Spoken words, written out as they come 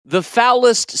The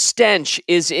foulest stench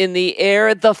is in the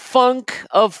air, the funk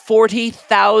of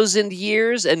 40,000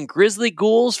 years, and grisly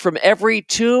ghouls from every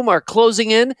tomb are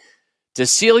closing in to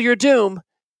seal your doom.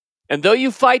 And though you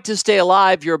fight to stay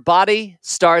alive, your body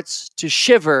starts to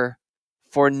shiver,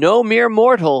 for no mere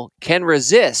mortal can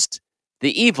resist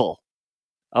the evil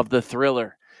of the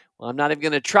thriller. Well, I'm not even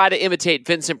going to try to imitate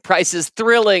Vincent Price's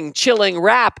thrilling, chilling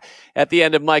rap at the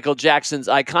end of Michael Jackson's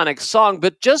iconic song,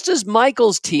 but just as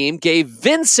Michael's team gave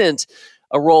Vincent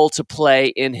a role to play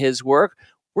in his work,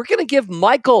 we're going to give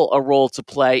Michael a role to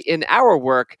play in our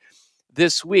work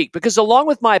this week, because along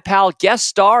with my pal, guest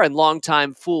star and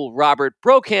longtime fool Robert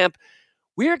Brokamp,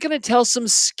 we are going to tell some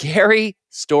scary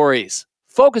stories,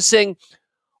 focusing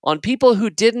on people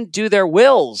who didn't do their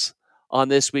wills on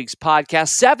this week's podcast.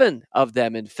 7 of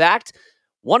them, in fact.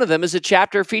 One of them is a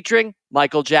chapter featuring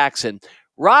Michael Jackson.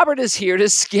 Robert is here to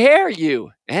scare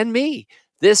you and me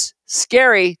this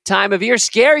scary time of year,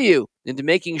 scare you into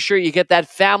making sure you get that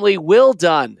family will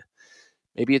done.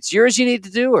 Maybe it's yours you need to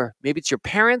do, or maybe it's your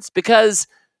parents', because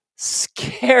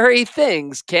scary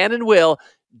things can and will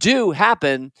do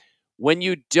happen when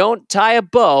you don't tie a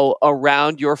bow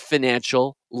around your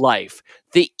financial life.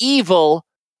 The evil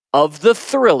of the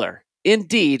thriller.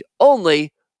 Indeed,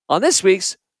 only on this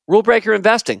week's Rule Breaker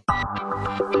Investing.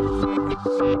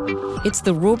 It's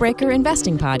the Rule Breaker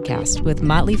Investing Podcast with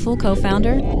Motley Fool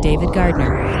co-founder David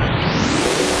Gardner.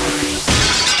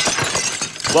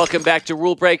 Welcome back to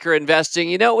Rule Breaker Investing.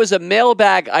 You know, it was a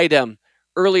mailbag item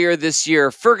earlier this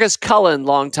year. Fergus Cullen,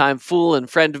 longtime fool and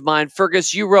friend of mine.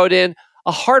 Fergus, you wrote in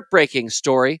a heartbreaking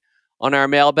story on our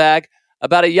mailbag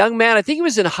about a young man, I think he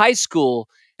was in high school,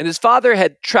 and his father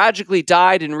had tragically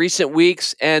died in recent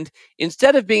weeks. And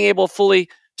instead of being able fully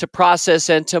to process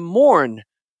and to mourn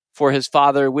for his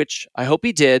father, which I hope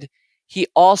he did, he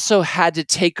also had to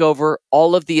take over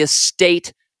all of the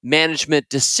estate management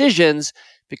decisions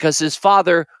because his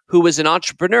father, who was an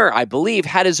entrepreneur, I believe,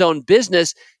 had his own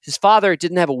business. His father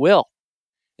didn't have a will.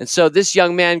 And so this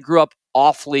young man grew up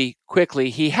awfully quickly.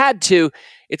 He had to.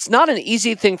 It's not an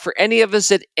easy thing for any of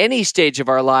us at any stage of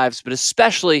our lives, but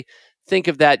especially think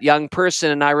of that young person.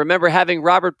 And I remember having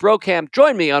Robert Brokamp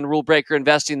join me on Rule Breaker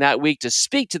Investing that week to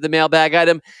speak to the mailbag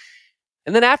item.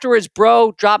 And then afterwards,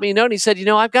 Bro dropped me a note and he said,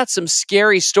 I've got some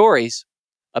scary stories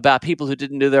about people who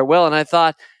didn't do their will. And I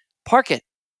thought, park it,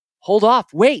 hold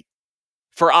off, wait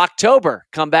for October.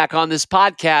 Come back on this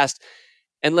podcast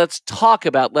and let's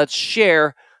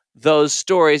share those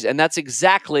stories. And that's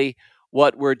exactly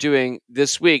what we're doing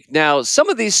this week. Now, some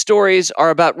of these stories are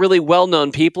about really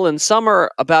well-known people, and some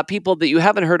are about people that you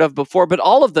haven't heard of before, but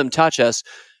all of them touch us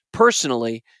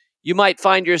personally. You might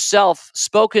find yourself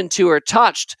spoken to or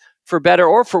touched, for better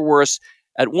or for worse,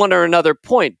 at one or another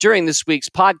point during this week's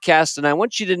podcast. And I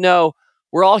want you to know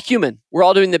we're all human. We're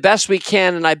all doing the best we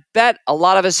can. And I bet a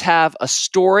lot of us have a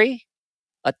story,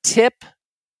 a tip,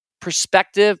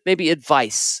 perspective, maybe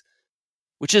advice,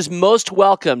 which is most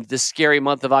welcomed this scary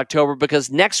month of October, because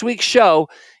next week's show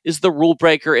is the Rule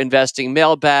Breaker Investing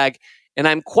Mailbag. And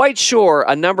I'm quite sure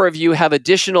a number of you have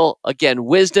additional, again,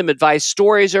 wisdom, advice,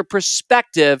 stories, or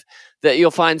perspective that you'll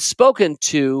find spoken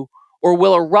to or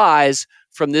will arise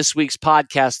from this week's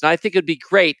podcast. And I think it'd be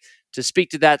great to speak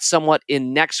to that somewhat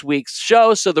in next week's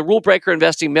show. So the Rule Breaker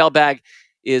Investing Mailbag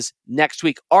is next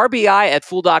week.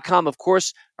 RBI@fool.com, of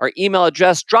course, our email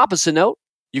address. Drop us a note.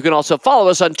 You can also follow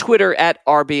us on Twitter at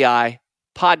RBI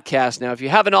Podcast. Now, if you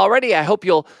haven't already, I hope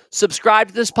you'll subscribe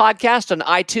to this podcast on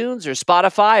iTunes or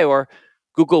Spotify or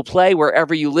Google Play,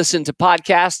 wherever you listen to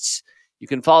podcasts. You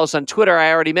can follow us on Twitter.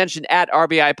 I already mentioned at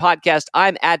RBI Podcast.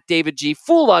 I'm at David G.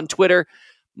 Fool on Twitter.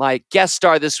 My guest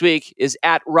star this week is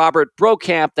at Robert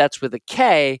Brokamp. That's with a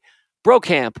K,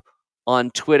 Brokamp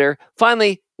on Twitter.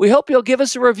 Finally, we hope you'll give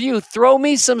us a review. Throw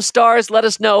me some stars. Let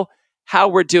us know how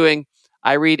we're doing.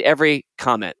 I read every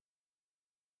comment.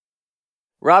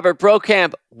 Robert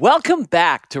Brokamp, welcome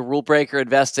back to Rule Breaker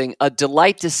Investing. A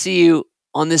delight to see you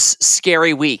on this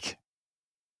scary week.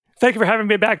 Thank you for having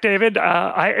me back, David.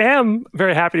 I am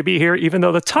very happy to be here, even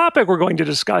though the topic we're going to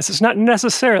discuss is not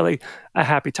necessarily a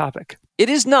happy topic. It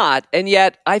is not, and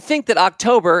yet I think that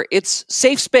October, it's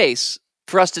safe space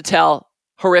for us to tell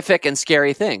horrific and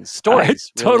scary things,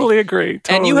 stories. I totally agree.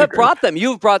 And you have brought them.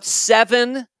 You've brought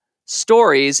 7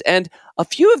 stories, and a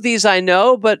few of these I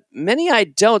know, but many I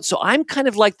don't. So I'm kind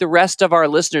of like the rest of our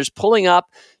listeners, pulling up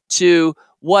to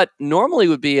what normally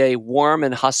would be a warm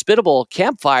and hospitable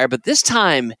campfire, but this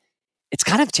time it's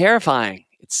kind of terrifying.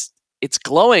 It's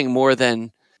glowing more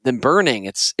than burning.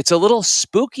 It's a little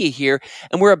spooky here,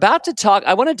 and we're about to talk.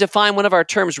 I want to define one of our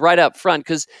terms right up front,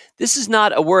 because this is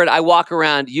not a word I walk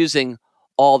around using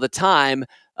all the time.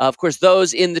 Of course,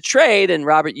 those in the trade, and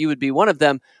Robert, you would be one of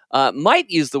them, might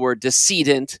use the word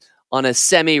decedent on a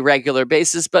semi-regular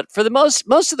basis. But for the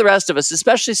most of the rest of us,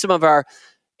 especially some of our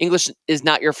English is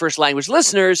not your first language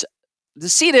listeners,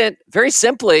 decedent, very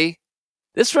simply,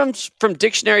 this from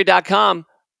dictionary.com,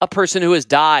 a person who has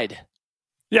died.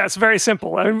 Yeah, it's very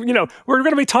simple. And, we're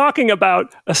going to be talking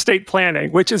about estate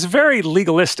planning, which is very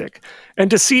legalistic. And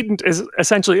decedent is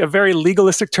essentially a very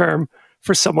legalistic term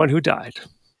for someone who died.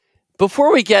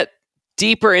 Before we get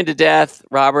deeper into death,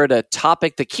 Robert, a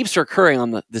topic that keeps recurring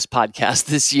on this podcast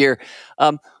this year,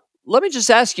 let me just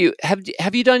ask you,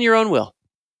 have you done your own will?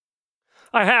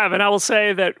 I have, and I will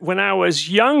say that when I was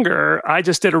younger, I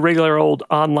just did a regular old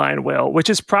online will, which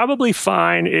is probably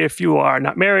fine if you are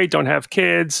not married, don't have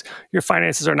kids, your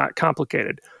finances are not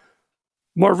complicated.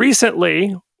 More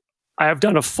recently, I have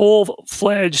done a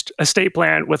full-fledged estate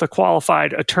plan with a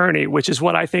qualified attorney, which is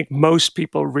what I think most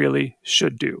people really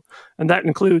should do. And that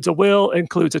includes a will, it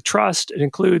includes a trust, it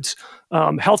includes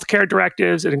healthcare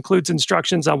directives, it includes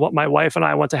instructions on what my wife and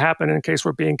I want to happen in case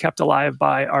we're being kept alive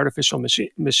by artificial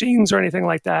machines or anything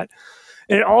like that.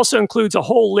 And it also includes a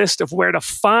whole list of where to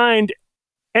find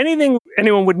anything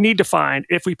anyone would need to find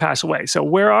if we pass away. So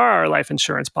where are our life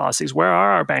insurance policies? Where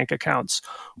are our bank accounts?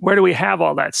 Where do we have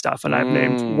all that stuff? And I've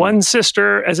named one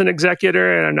sister as an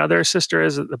executor and another sister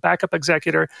as the backup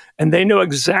executor, and they know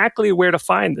exactly where to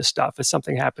find this stuff if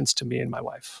something happens to me and my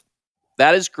wife.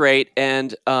 That is great.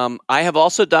 And I have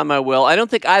also done my will. I don't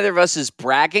think either of us is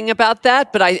bragging about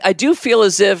that, but I do feel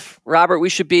as if, Robert, we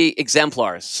should be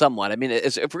exemplars somewhat. I mean,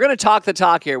 if we're going to talk the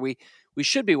talk here, we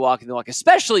should be walking the walk,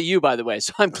 especially you, by the way.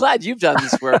 So I'm glad you've done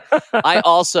this work. I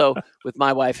also, with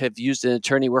my wife, have used an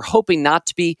attorney. We're hoping not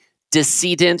to be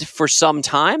decedent for some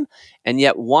time, and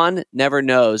yet one never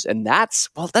knows. And that's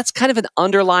kind of an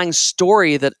underlying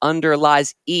story that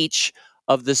underlies each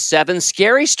of the 7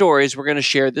 scary stories we're going to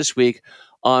share this week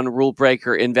on Rule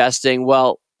Breaker Investing.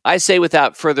 Well, I say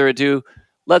without further ado,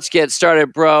 let's get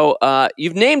started, bro.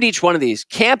 You've named each one of these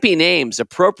campy names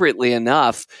appropriately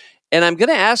enough. And I'm going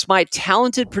to ask my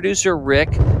talented producer,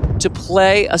 Rick, to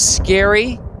play a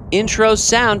scary intro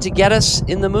sound to get us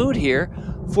in the mood here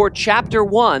for Chapter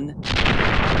 1,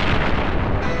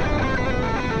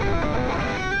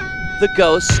 The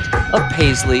Ghost of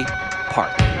Paisley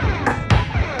Park.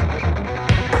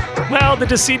 Well, the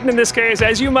decedent in this case,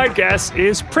 as you might guess,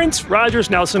 is Prince Rogers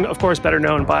Nelson, of course better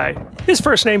known by his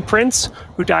first name, Prince,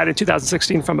 who died in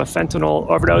 2016 from a fentanyl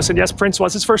overdose. And yes, Prince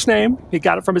was his first name. He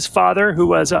got it from his father, who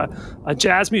was a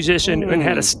jazz musician and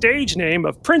had a stage name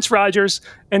of Prince Rogers,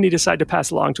 and he decided to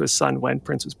pass along to his son when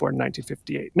Prince was born in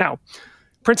 1958. Now,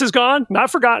 Prince is gone,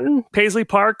 not forgotten. Paisley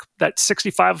Park, that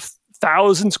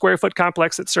 65,000 square foot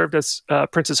complex that served as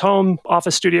Prince's home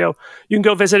office studio. You can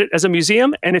go visit it as a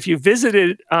museum. And if you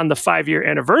visited on the 5-year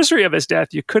anniversary of his death,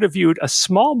 you could have viewed a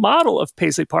small model of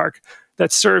Paisley Park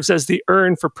that serves as the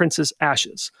urn for Prince's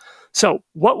ashes. So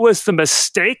what was the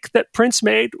mistake that Prince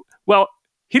made? Well,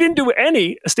 he didn't do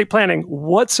any estate planning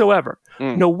whatsoever.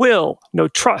 No will, no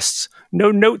trusts,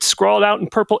 no notes scrawled out in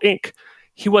purple ink.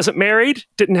 He wasn't married,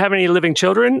 didn't have any living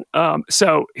children.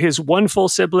 So his one full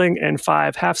sibling and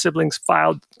 5 half-siblings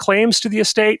filed claims to the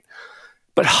estate.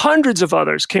 But hundreds of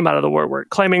others came out of the woodwork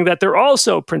claiming that they're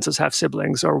also Prince's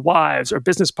half-siblings or wives or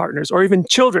business partners or even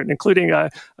children, including a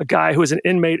guy who was an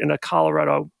inmate in a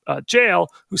Colorado jail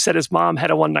who said his mom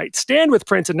had a one-night stand with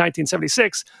Prince in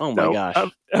 1976. Oh, my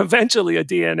gosh. Eventually, a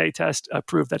DNA test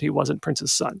proved that he wasn't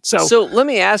Prince's son. So let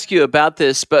me ask you about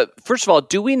this. But first of all,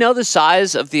 do we know the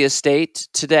size of the estate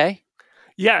today?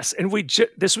 Yes, and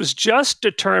this was just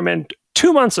determined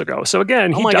 2 months ago. So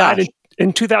again, he died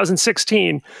in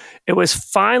 2016. It was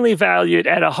finally valued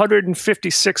at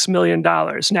 $156 million.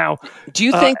 Now, do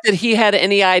you think that he had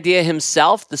any idea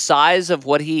himself the size of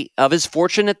his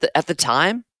fortune at the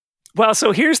time? Well,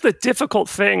 so here's the difficult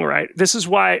thing, right? This is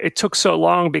why it took so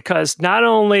long, because not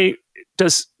only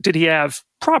did he have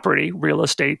property, real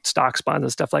estate, stocks, bonds,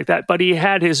 and stuff like that, but he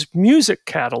had his music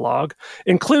catalog,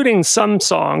 including some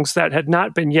songs that had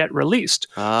not been yet released.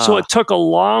 So it took a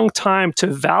long time to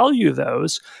value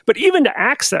those, but even to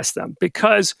access them,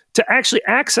 because to actually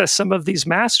access some of these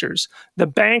masters, the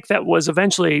bank that was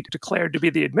eventually declared to be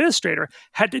the administrator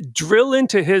had to drill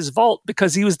into his vault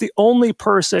because he was the only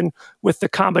person with the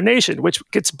combination, which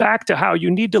gets back to how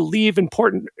you need to leave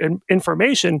important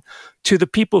information to the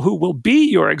people who will be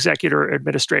your executor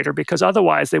administrator, because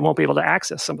otherwise they won't be able to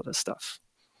access some of this stuff.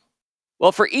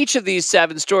 Well, for each of these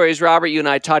 7 stories, Robert, you and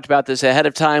I talked about this ahead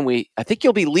of time. I think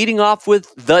you'll be leading off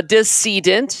with The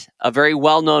Decedent, a very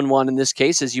well-known one in this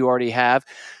case, as you already have.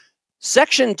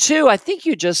 Section 2, I think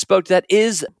you just spoke to that,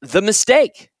 is The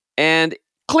Mistake. And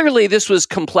clearly this was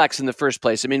complex in the first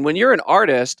place. I mean, when you're an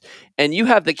artist and you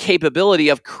have the capability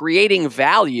of creating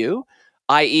value,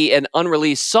 i.e. an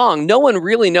unreleased song, no one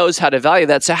really knows how to value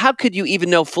that. So how could you even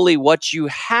know fully what you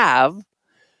have?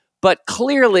 But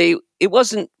clearly it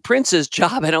wasn't Prince's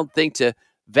job, I don't think, to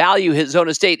value his own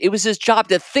estate. It was his job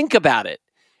to think about it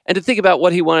and to think about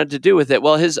what he wanted to do with it.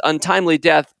 Well, his untimely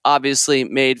death obviously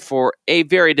made for a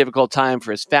very difficult time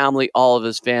for his family, all of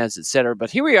his fans, etc.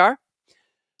 But here we are,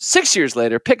 6 years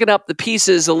later, picking up the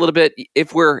pieces a little bit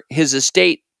if we're his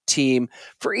estate team.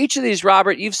 For each of these,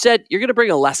 Robert, you've said you're going to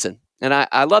bring a lesson. And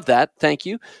I love that. Thank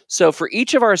you. So for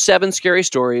each of our 7 scary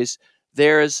stories,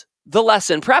 there's the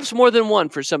lesson, perhaps more than one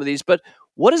for some of these. But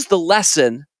what is the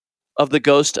lesson of the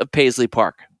Ghost of Paisley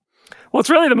Park? Well, it's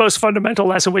really the most fundamental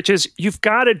lesson, which is you've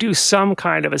got to do some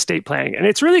kind of estate planning. And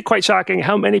it's really quite shocking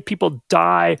how many people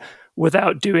die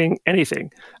without doing anything.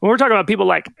 And we're talking about people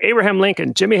like Abraham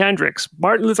Lincoln, Jimi Hendrix,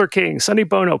 Martin Luther King, Sonny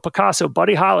Bono, Picasso,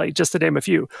 Buddy Holly, just to name a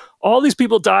few. All these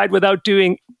people died without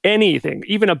doing anything,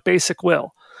 even a basic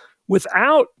will.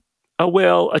 Without a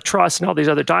will, a trust, and all these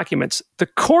other documents, the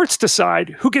courts decide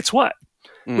who gets what,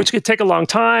 which could take a long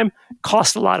time,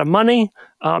 cost a lot of money.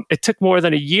 It took more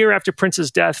than a year after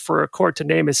Prince's death for a court to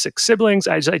name his 6 siblings.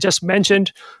 As I just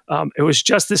mentioned, it was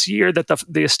just this year that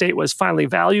the estate was finally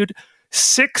valued.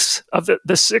 6 of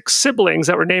the 6 siblings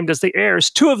that were named as the heirs,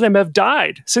 2 of them have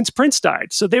died since Prince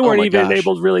died. So they weren't even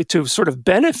able really to sort of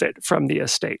benefit from the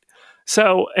estate.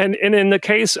 So, and in the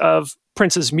case of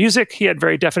Prince's music, he had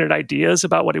very definite ideas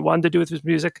about what he wanted to do with his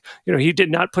music. You know, he did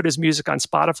not put his music on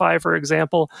Spotify, for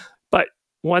example, but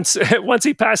once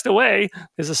he passed away,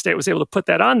 his estate was able to put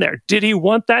that on there. Did he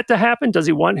want that to happen? Does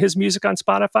he want his music on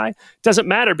Spotify? Doesn't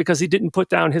matter because he didn't put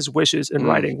down his wishes in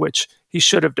writing, which he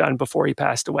should have done before he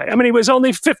passed away. I mean, he was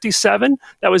only 57.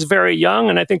 That was very young.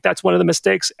 And I think that's one of the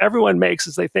mistakes everyone makes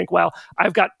is they think, well,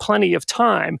 I've got plenty of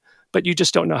time, but you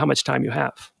just don't know how much time you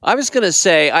have. I was going to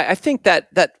say, I think that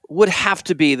would have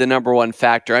to be the number one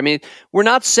factor. I mean, we're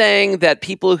not saying that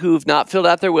people who've not filled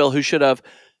out their will, who should have,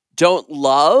 don't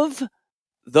love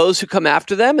those who come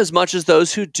after them as much as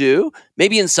those who do.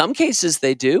 Maybe in some cases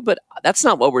they do, but that's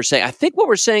not what we're saying. I think what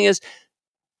we're saying is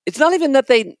it's not even that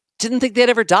they didn't think they'd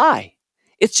ever die.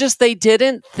 It's just they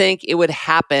didn't think it would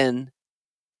happen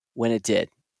when it did.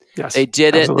 Yes, they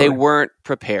did absolutely. it. They weren't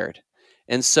prepared.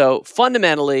 And so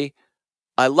fundamentally,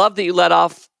 I love that you let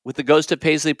off with the Ghost of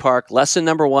Paisley Park, lesson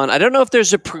number 1. I don't know if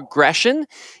there's a progression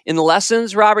in the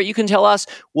lessons, Robert. You can tell us.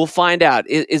 We'll find out.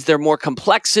 Is there more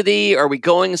complexity? Are we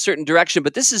going a certain direction?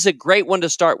 But this is a great one to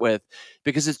start with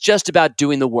because it's just about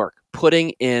doing the work,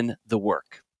 putting in the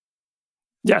work.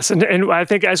 Yes, and I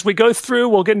think as we go through,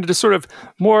 we'll get into sort of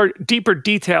more deeper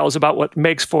details about what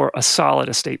makes for a solid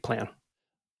estate plan.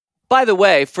 By the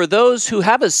way, for those who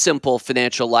have a simple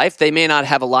financial life, they may not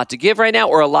have a lot to give right now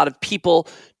or a lot of people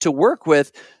to work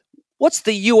with. What's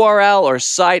the URL or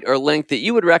site or link that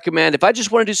you would recommend if I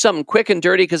just want to do something quick and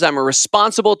dirty because I'm a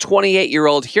responsible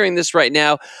 28-year-old hearing this right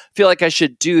now, feel like I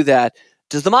should do that?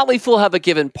 Does the Motley Fool have a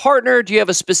given partner? Do you have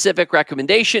a specific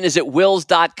recommendation? Is it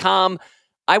wills.com?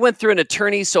 I went through an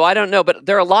attorney, so I don't know, but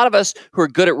there are a lot of us who are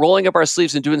good at rolling up our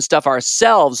sleeves and doing stuff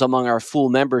ourselves among our Fool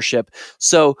membership.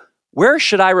 So where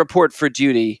should I report for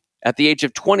duty at the age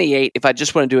of 28 if I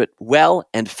just want to do it well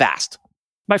and fast?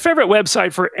 My favorite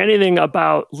website for anything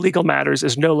about legal matters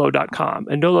is nolo.com.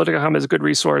 And nolo.com is a good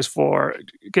resource for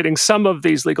getting some of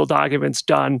these legal documents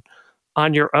done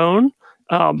on your own.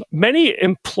 Many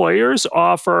employers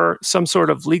offer some sort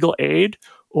of legal aid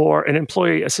or an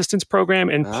employee assistance program.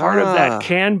 And part of that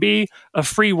can be a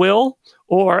free will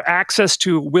or access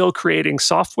to will creating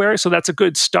software. So that's a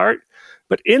good start.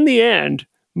 But in the end,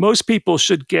 most people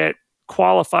should get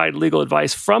qualified legal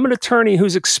advice from an attorney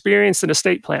who's experienced in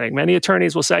estate planning. Many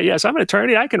attorneys will say, yes, I'm an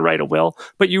attorney, I can write a will,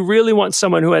 but you really want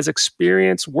someone who has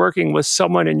experience working with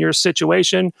someone in your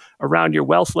situation around your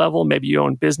wealth level. Maybe you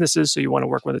own businesses, so you want to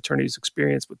work with attorneys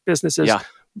experienced with businesses,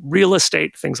 real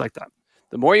estate, things like that.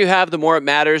 The more you have, the more it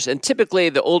matters. And typically,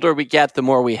 the older we get, the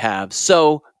more we have.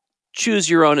 So choose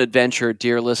your own adventure,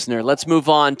 dear listener. Let's move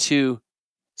on to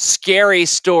scary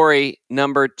story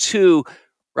number 2.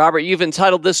 Robert, you've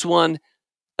entitled this one,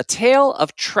 A Tale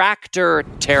of Tractor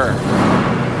Terror.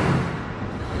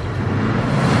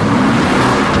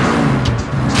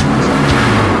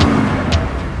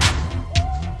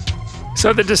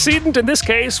 So the decedent in this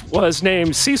case was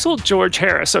named Cecil George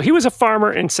Harris. So he was a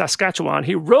farmer in Saskatchewan.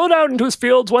 He rode out into his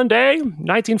fields one day,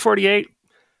 1948.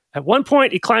 At one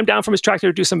point, he climbed down from his tractor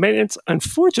to do some maintenance.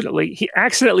 Unfortunately, he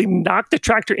accidentally knocked the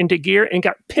tractor into gear and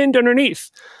got pinned underneath.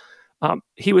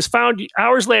 He was found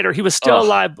hours later. He was still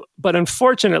alive, but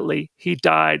unfortunately, he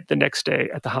died the next day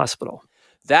at the hospital.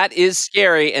 That is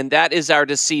scary, and that is our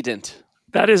decedent.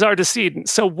 That is our decedent.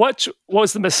 So what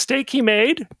was the mistake he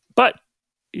made? But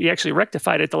he actually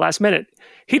rectified it at the last minute.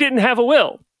 He didn't have a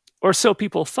will, or so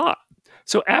people thought.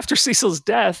 So after Cecil's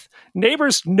death,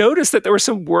 neighbors noticed that there were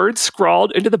some words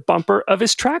scrawled into the bumper of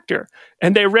his tractor.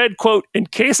 And they read, quote, "In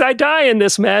case I die in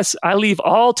this mess, I leave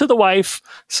all to the wife,"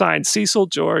 signed Cecil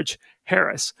George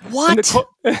Harris. What?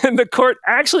 And the court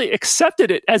actually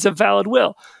accepted it as a valid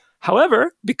will.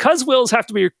 However, because wills have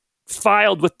to be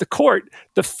filed with the court,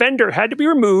 the fender had to be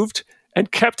removed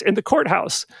and kept in the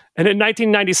courthouse. And in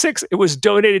 1996, it was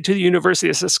donated to the University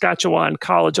of Saskatchewan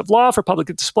College of Law for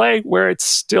public display, where it's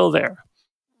still there.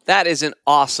 That is an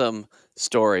awesome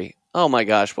story. Oh my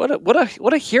gosh, what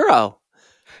a hero.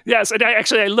 Yes, and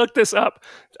I looked this up.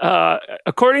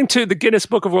 According to the Guinness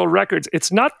Book of World Records,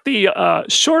 it's not the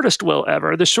shortest will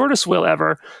ever. The shortest will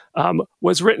ever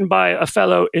was written by a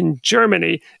fellow in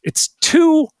Germany. It's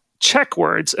 2 Czech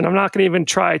words, and I'm not going to even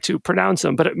try to pronounce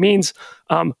them, but it means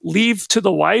leave to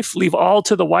the wife, leave all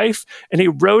to the wife. And he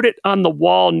wrote it on the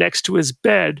wall next to his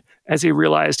bed as he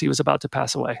realized he was about to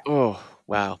pass away. Oh,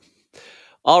 wow.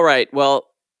 All right. Well,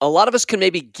 a lot of us can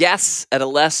maybe guess at a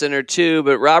lesson or two,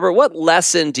 but Robert, what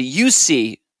lesson do you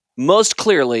see most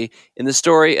clearly in the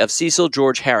story of Cecil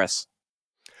George Harris?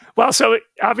 Well, so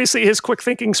obviously his quick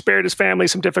thinking spared his family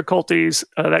some difficulties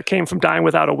that came from dying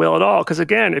without a will at all. Because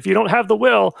again, if you don't have the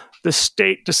will, the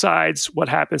state decides what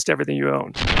happens to everything you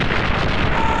own.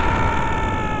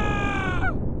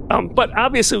 But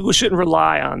obviously we shouldn't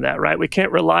rely on that, right? We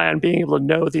can't rely on being able to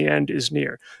know the end is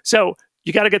near. So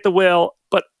you got to get the will,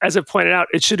 but as I pointed out,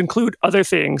 it should include other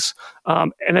things.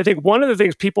 And I think one of the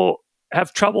things people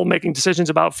have trouble making decisions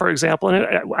about, for example, and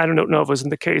I don't know if it was in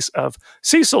the case of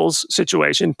Cecil's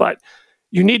situation, but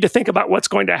you need to think about what's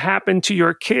going to happen to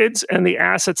your kids and the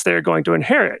assets they're going to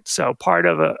inherit. So part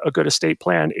of a good estate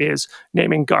plan is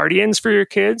naming guardians for your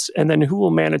kids, and then who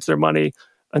will manage their money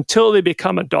until they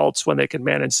become adults when they can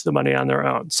manage the money on their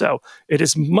own. So it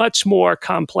is much more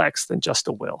complex than just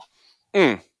a will.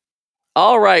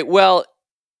 All right. Well,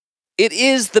 it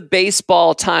is the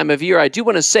baseball time of year. I do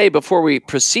want to say before we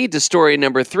proceed to story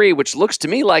number 3, which looks to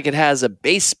me like it has a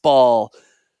baseball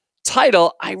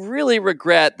title, I really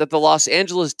regret that the Los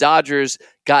Angeles Dodgers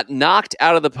got knocked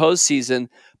out of the postseason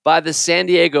by the San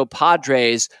Diego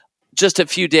Padres just a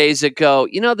few days ago.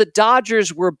 You know, the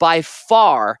Dodgers were by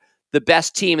far the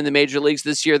best team in the major leagues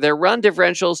this year. Their run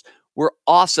differentials were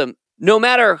awesome. No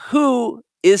matter who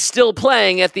is still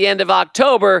playing at the end of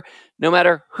October, no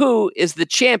matter who is the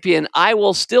champion, I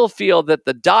will still feel that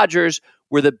the Dodgers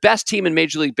were the best team in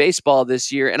Major League Baseball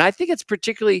this year. And I think it's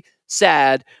particularly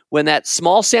sad when that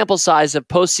small sample size of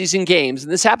postseason games,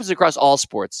 and this happens across all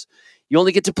sports, you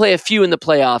only get to play a few in the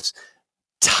playoffs,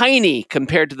 tiny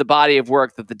compared to the body of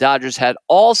work that the Dodgers had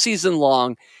all season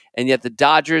long, and yet the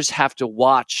Dodgers have to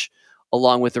watch,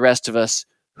 along with the rest of us,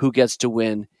 who gets to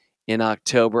win in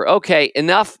October. Okay,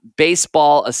 enough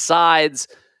baseball asides.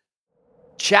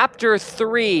 Chapter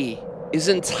 3 is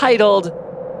entitled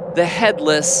The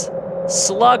Headless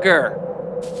Slugger.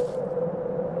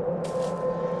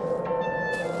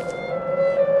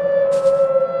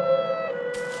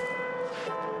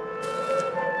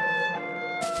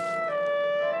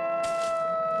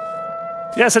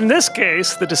 Yes, in this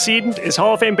case, the decedent is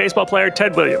Hall of Fame baseball player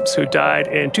Ted Williams, who died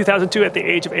in 2002 at the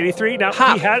age of 83. Now,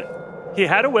 he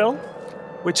had a will,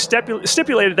 which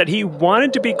stipulated that he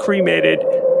wanted to be cremated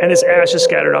and his ashes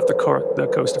scattered off the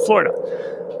coast of Florida.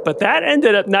 But that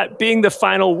ended up not being the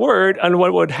final word on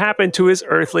what would happen to his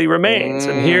earthly remains.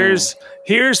 And here's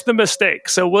the mistake.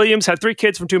 So Williams had 3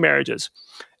 kids from 2 marriages.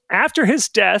 After his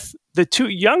death, the 2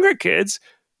 younger kids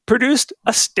produced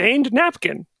a stained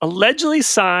napkin, allegedly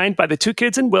signed by the 2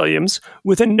 kids and Williams,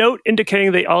 with a note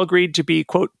indicating they all agreed to be,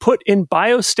 quote, put in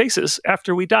biostasis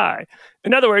after we die.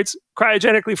 In other words,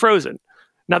 cryogenically frozen.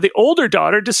 Now, the older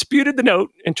daughter disputed the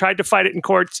note and tried to fight it in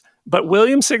courts, but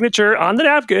Williams' signature on the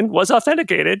napkin was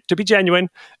authenticated to be genuine,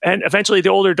 and eventually the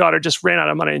older daughter just ran out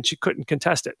of money and she couldn't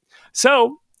contest it.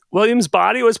 So Williams'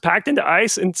 body was packed into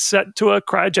ice and sent to a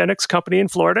cryogenics company in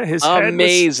Florida. His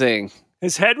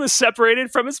head was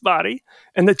separated from his body,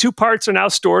 and the 2 parts are now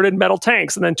stored in metal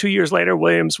tanks. And then 2 years later,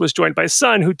 Williams was joined by his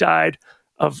son, who died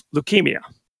of leukemia.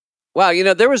 Wow, you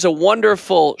know, there was a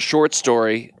wonderful short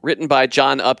story written by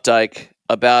John Updike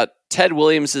about Ted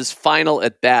Williams' final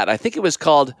at bat. I think it was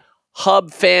called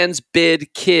Hub Fans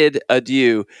Bid Kid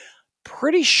Adieu.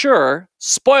 Pretty sure,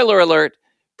 spoiler alert,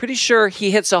 pretty sure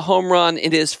he hits a home run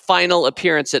in his final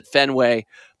appearance at Fenway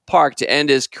Park to end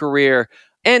his career.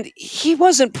 And he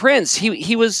wasn't Prince.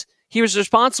 He was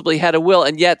responsible. He had a will,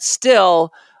 and yet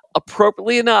still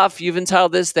appropriately enough, you've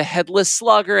entitled this The Headless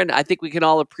Slugger, and I think we can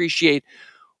all appreciate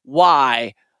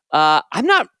why. I'm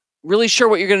not really sure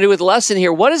what you're going to do with the lesson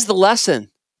here. What is the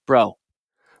lesson, bro?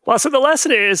 Well, so the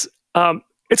lesson is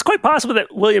it's quite possible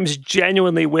that Williams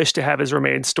genuinely wished to have his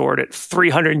remains stored at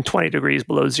 320 degrees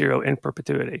below zero in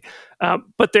perpetuity.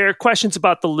 But there are questions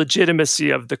about the legitimacy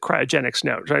of the cryogenics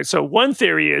note, right? So one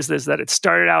theory is that it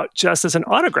started out just as an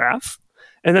autograph,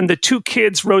 and then the two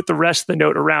kids wrote the rest of the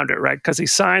note around it, right? Because he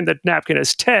signed the napkin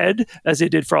as Ted, as he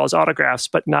did for all his autographs,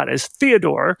 but not as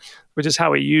Theodore, which is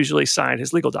how he usually signed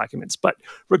his legal documents. But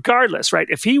regardless, right,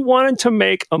 if he wanted to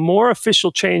make a more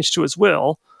official change to his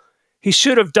will, he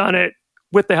should have done it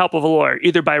with the help of a lawyer,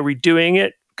 either by redoing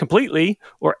it completely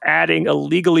or adding a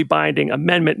legally binding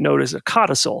amendment note as a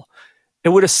codicil. It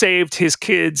would have saved his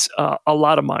kids a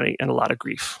lot of money and a lot of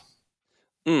grief.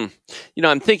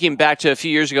 I'm thinking back to a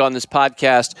few years ago on this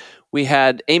podcast, we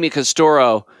had Amy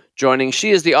Costoro joining.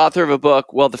 She is the author of a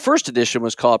book. Well, the first edition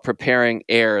was called Preparing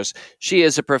Heirs. She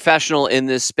is a professional in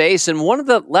this space. And one of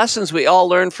the lessons we all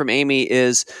learned from Amy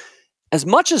is, as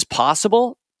much as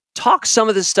possible, talk some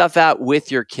of this stuff out with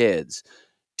your kids.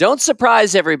 Don't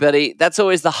surprise everybody. That's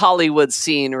always the Hollywood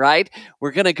scene, right?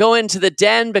 We're going to go into the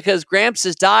den because Gramps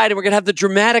has died, and we're going to have the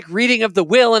dramatic reading of the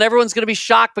will, and everyone's going to be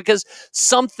shocked because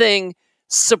something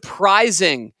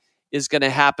surprising is going to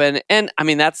happen. And I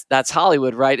mean, that's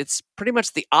Hollywood, right? It's pretty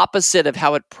much the opposite of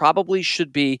how it probably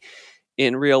should be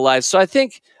in real life. So I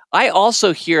think I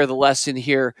also hear the lesson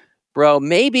here, bro.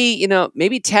 Maybe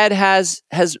Ted has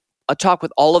a talk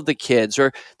with all of the kids,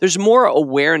 or there's more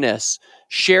awareness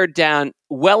shared down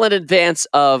well in advance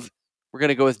of, we're going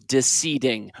to go with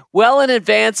deceding. Well in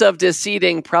advance of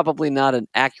deceding, probably not an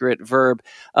accurate verb.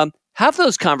 Have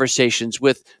those conversations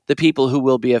with the people who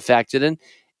will be affected, and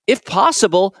if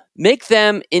possible, make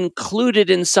them included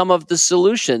in some of the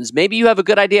solutions. Maybe you have a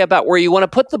good idea about where you want to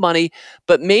put the money,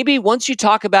 but maybe once you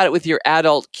talk about it with your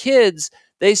adult kids,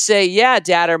 they say, yeah,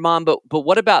 dad or mom, but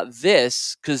what about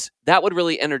this? Because that would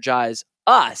really energize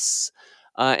us.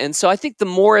 And so I think the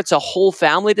more it's a whole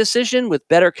family decision with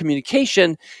better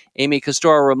communication, Amy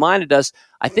Costoro reminded us,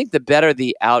 I think the better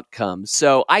the outcome.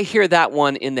 So I hear that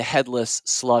one in the Headless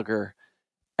Slugger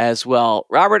as well.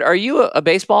 Robert, are you a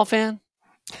baseball fan?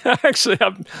 Actually,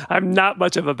 I'm not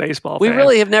much of a baseball fan. We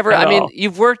really have never. I mean, all.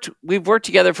 we've worked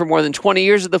together for more than 20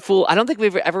 years at the Fool. I don't think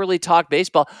we've ever really talked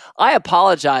baseball. I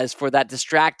apologize for that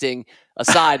distracting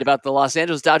aside about the Los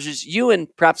Angeles Dodgers. You and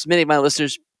perhaps many of my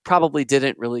listeners probably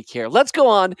didn't really care. Let's go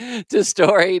on to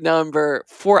story number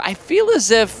 4. I feel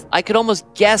as if I could almost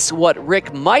guess what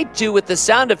Rick might do with the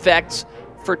sound effects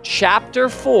for chapter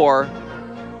 4,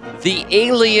 The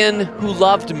Alien Who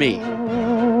Loved Me.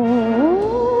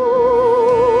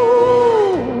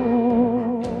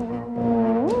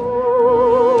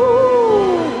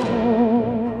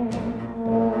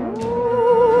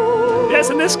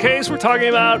 In this case, we're talking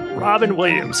about Robin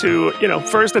Williams, who,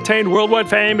 first attained worldwide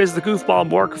fame as the goofball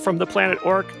Mork from the planet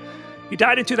Ork. He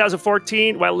died in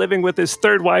 2014 while living with his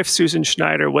third wife, Susan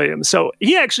Schneider Williams. So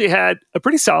he actually had a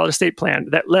pretty solid estate plan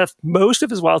that left most of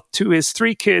his wealth to his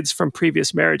 3 kids from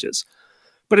previous marriages.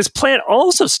 But his plan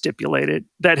also stipulated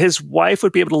that his wife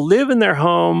would be able to live in their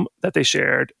home that they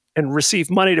shared and receive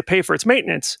money to pay for its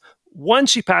maintenance.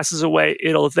 Once she passes away,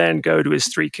 it'll then go to his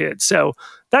 3 kids. So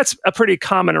that's a pretty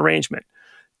common arrangement.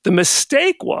 The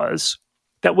mistake was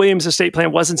that Williams' estate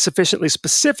plan wasn't sufficiently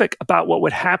specific about what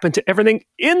would happen to everything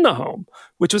in the home,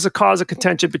 which was a cause of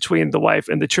contention between the wife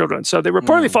and the children. So they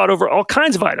reportedly fought over all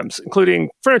kinds of items, including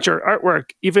furniture,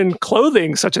 artwork, even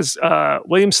clothing, such as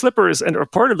Williams' slippers and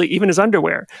reportedly even his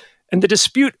underwear. And the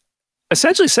dispute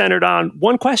essentially centered on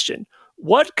one question.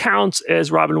 What counts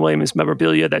as Robin Williams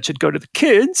memorabilia that should go to the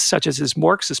kids, such as his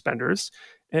Mork suspenders?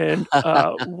 And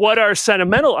what are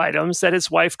sentimental items that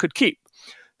his wife could keep?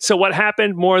 So what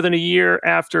happened more than a year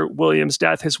after Williams'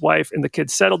 death, his wife and the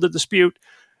kids settled the dispute.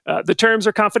 The terms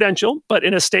are confidential, but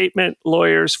in a statement,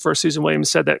 lawyers for Susan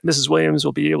Williams said that Mrs. Williams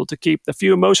will be able to keep the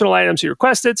few emotional items he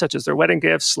requested, such as their wedding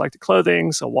gifts, selected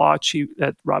clothing, a watch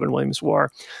that Robin Williams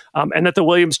wore, and that the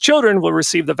Williams children will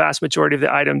receive the vast majority of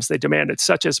the items they demanded,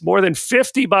 such as more than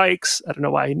 50 bikes. I don't know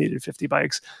why he needed 50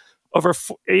 bikes, over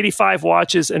 85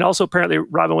 watches, and also apparently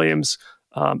Robin Williams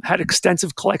had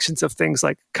extensive collections of things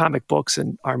like comic books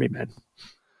and army men.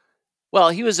 Well,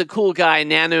 he was a cool guy.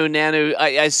 Nanu. I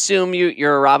assume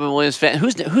you're a Robin Williams fan.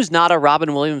 Who's not a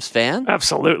Robin Williams fan?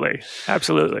 Absolutely.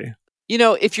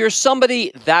 If you're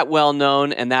somebody that well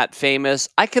known and that famous,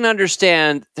 I can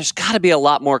understand there's got to be a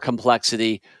lot more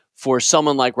complexity for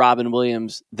someone like Robin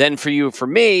Williams than for you or for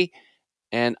me.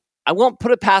 And I won't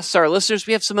put it past our listeners.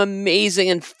 We have some amazing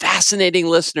and fascinating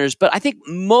listeners, but I think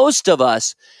most of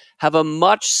us have a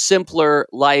much simpler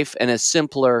life and a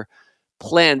simpler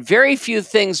plan. Very few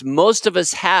things most of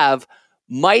us have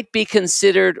might be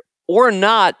considered or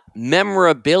not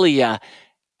memorabilia.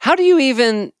 How do you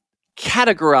even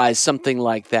categorize something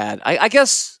like that? I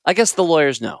guess the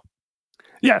lawyers know.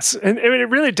 Yes, and I mean, it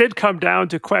really did come down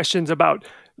to questions about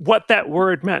what that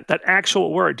word meant, that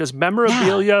actual word. Does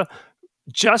memorabilia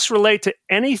just relate to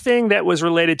anything that was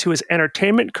related to his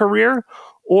entertainment career,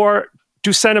 or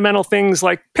do sentimental things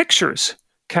like pictures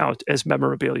count as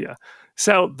memorabilia?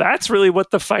 So that's really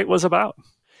what the fight was about.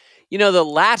 You know, the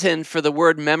Latin for the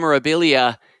word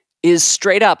memorabilia is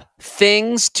straight up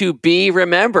things to be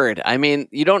remembered. I mean,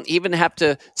 you don't even have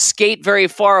to skate very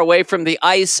far away from the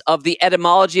ice of the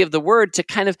etymology of the word to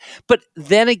kind of, but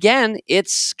then again,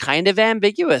 it's kind of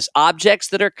ambiguous. Objects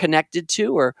that are connected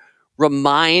to or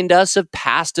remind us of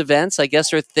past events, I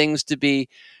guess, are things to be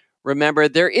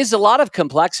remembered. There is a lot of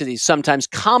complexity. Sometimes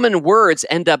common words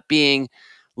end up being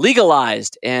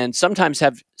legalized and sometimes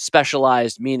have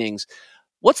specialized meanings.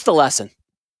 What's the lesson?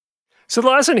 So the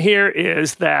lesson here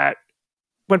is that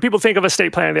when people think of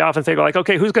estate planning, they often think like,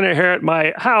 okay, who's going to inherit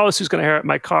my house? Who's going to inherit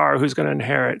my car? Who's going to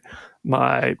inherit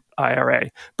my IRA?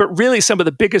 But really, some of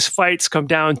the biggest fights come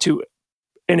down to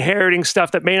inheriting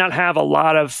stuff that may not have a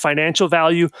lot of financial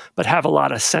value, but have a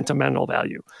lot of sentimental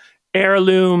value.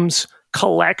 Heirlooms,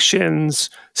 collections,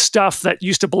 stuff that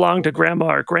used to belong to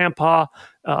grandma or grandpa,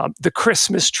 the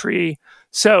Christmas tree.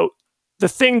 So the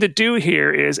thing to do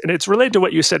here is, and it's related to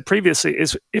what you said previously,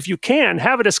 is if you can,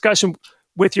 have a discussion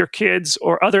with your kids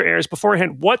or other heirs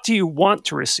beforehand. What do you want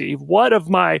to receive? What of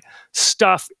my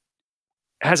stuff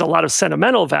has a lot of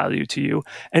sentimental value to you?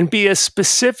 And be as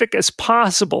specific as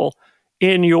possible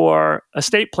in your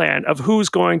estate plan of who's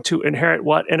going to inherit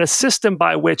what and a system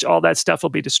by which all that stuff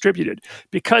will be distributed.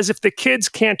 Because if the kids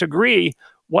can't agree,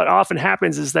 what often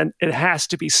happens is then it has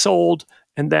to be sold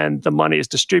and then the money is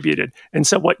distributed. And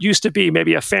so what used to be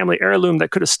maybe a family heirloom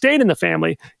that could have stayed in the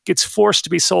family gets forced to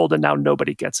be sold, and now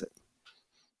nobody gets it.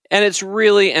 And it's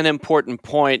really an important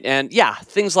point. And yeah,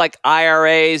 things like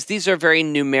IRAs, these are very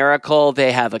numerical.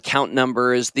 They have account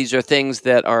numbers. These are things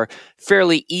that are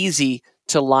fairly easy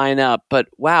to line up. But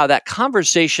wow, that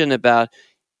conversation about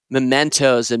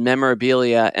mementos and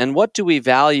memorabilia and what do we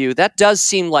value, that does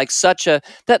seem like such a,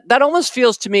 that almost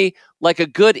feels to me like a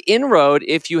good inroad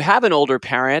if you have an older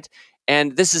parent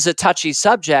and this is a touchy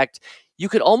subject. You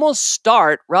could almost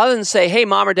start, rather than say, hey,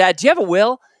 mom or dad, do you have a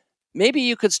will? Maybe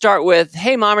you could start with,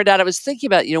 hey, mom or dad, I was thinking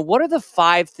about, what are the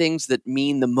 5 things that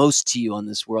mean the most to you on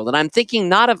this world? And I'm thinking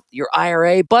not of your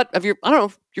IRA, but of your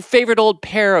favorite old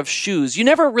pair of shoes. You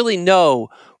never really know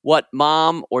what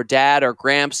mom or dad or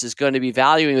gramps is going to be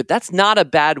valuing, but that's not a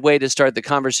bad way to start the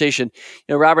conversation.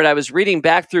 Robert, I was reading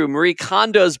back through Marie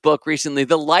Kondo's book recently,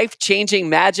 The Life-Changing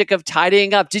Magic of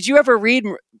Tidying Up. Did you ever read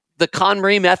the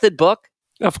KonMari Method book?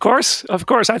 Of course.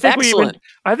 I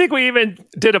think we even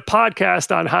did a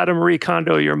podcast on how to Marie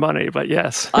Kondo your money. But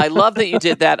yes, I love that you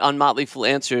did that on Motley Fool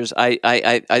Answers.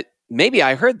 I maybe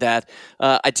I heard that.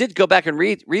 I did go back and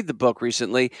read the book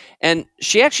recently, and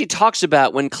she actually talks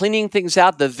about when cleaning things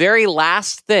out, the very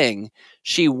last thing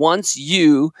she wants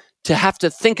you to have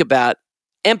to think about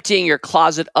emptying your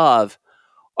closet of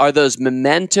are those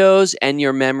mementos and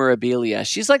your memorabilia.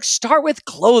 She's like, start with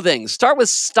clothing. Start with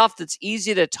stuff that's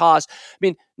easy to toss. I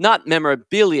mean, not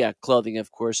memorabilia clothing,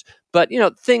 of course, but,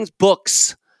 things,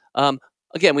 books.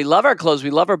 Again, we love our clothes,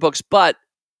 we love our books, but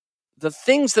the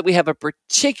things that we have a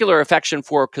particular affection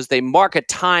for because they mark a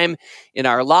time in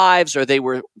our lives or they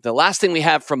were the last thing we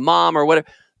have from mom or whatever,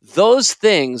 those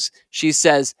things, she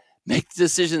says, make the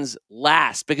decisions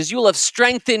last because you will have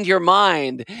strengthened your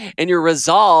mind and your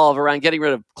resolve around getting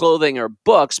rid of clothing or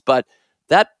books. But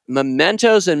that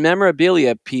mementos and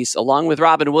memorabilia piece, along with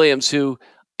Robin Williams, who,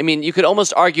 you could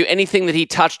almost argue anything that he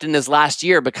touched in his last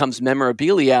year becomes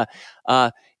memorabilia.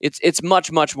 It's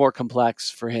much, much more complex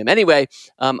for him. Anyway,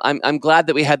 I'm glad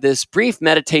that we had this brief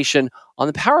meditation on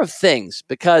the power of things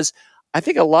because I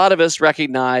think a lot of us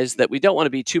recognize that we don't want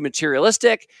to be too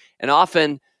materialistic, and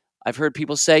often I've heard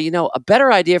people say, a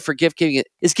better idea for gift giving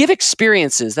is give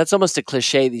experiences. That's almost a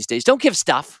cliche these days. Don't give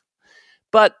stuff.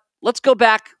 But let's go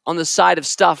back on the side of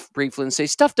stuff briefly and say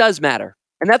stuff does matter.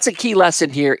 And that's a key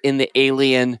lesson here in The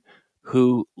Alien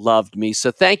Who Loved Me. So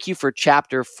thank you for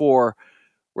Chapter 4,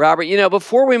 Robert.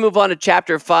 Before we move on to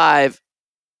Chapter 5,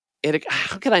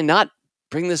 how can I not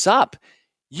bring this up?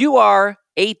 You are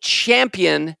a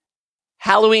champion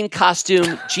Halloween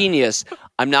costume genius.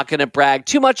 I'm not going to brag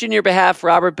too much in your behalf,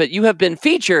 Robert, but you have been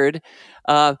featured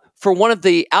for one of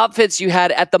the outfits you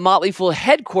had at the Motley Fool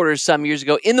headquarters some years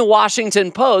ago in the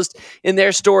Washington Post in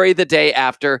their story the day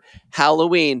after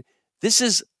Halloween. This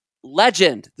is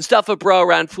legend, the stuff of bro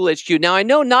around Fool HQ. Now, I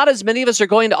know not as many of us are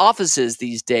going to offices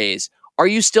these days. Are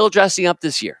you still dressing up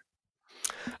this year?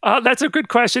 That's a good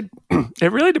question.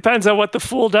 It really depends on what the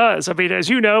Fool does. I mean, as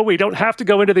you know, we don't have to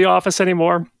go into the office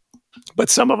anymore, but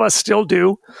some of us still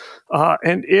do.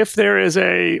 And if there is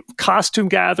a costume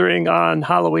gathering on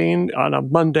Halloween on a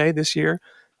Monday this year,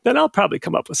 then I'll probably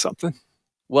come up with something.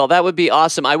 Well, that would be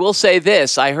awesome. I will say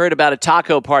this. I heard about a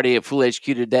taco party at Fool HQ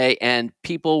today, and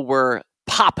people were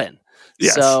popping.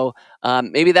 Yes. So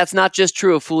maybe that's not just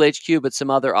true of Fool HQ, but some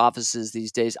other offices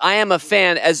these days. I am a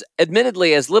fan, as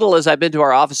admittedly, as little as I've been to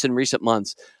our office in recent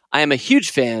months, I am a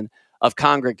huge fan of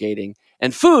congregating.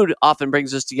 And food often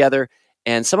brings us together.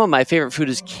 And some of my favorite food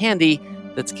is candy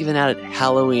that's given out at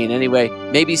Halloween. Anyway,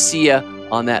 maybe see ya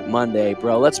on that Monday,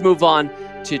 bro. Let's move on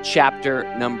to chapter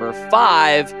number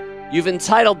 5. You've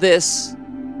entitled this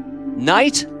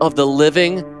Night of the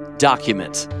Living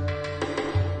Document.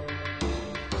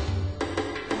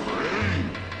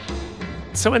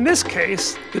 So in this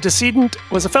case, the decedent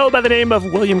was a fellow by the name of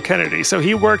William Kennedy. So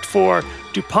he worked for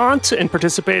DuPont and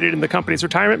participated in the company's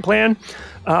retirement plan.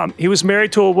 He was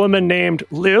married to a woman named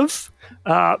Liv,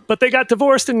 but they got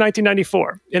divorced in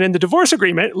 1994. And in the divorce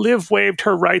agreement, Liv waived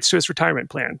her rights to his retirement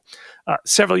plan.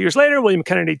 Several years later, William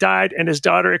Kennedy died, and his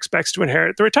daughter expects to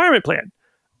inherit the retirement plan.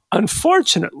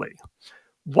 Unfortunately,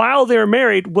 while they were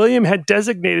married, William had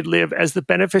designated Liv as the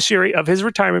beneficiary of his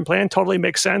retirement plan. Totally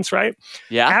makes sense, right?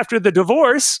 Yeah. After the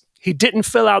divorce, he didn't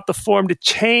fill out the form to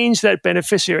change that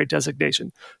beneficiary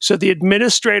designation. So the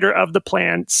administrator of the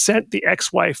plan sent the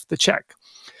ex-wife the check.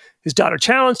 His daughter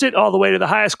challenged it all the way to the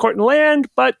highest court in the land,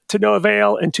 but to no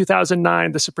avail. In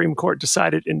 2009, the Supreme Court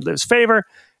decided in Liv's favor,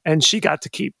 and she got to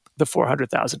keep the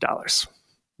 $400,000.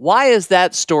 Why is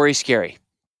that story scary?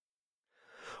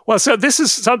 Well, so this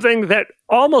is something that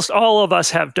almost all of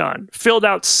us have done, filled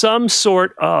out some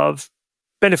sort of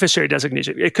beneficiary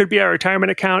designation. It could be our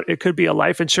retirement account. It could be a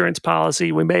life insurance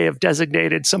policy. We may have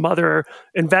designated some other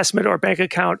investment or bank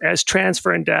account as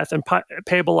transfer in death and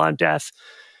payable on death.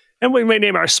 And we may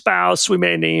name our spouse. We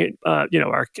may name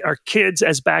our kids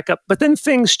as backup. But then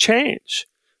things change.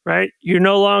 Right? You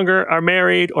no longer are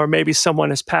married, or maybe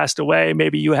someone has passed away.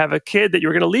 Maybe you have a kid that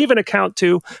you're going to leave an account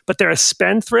to, but they're a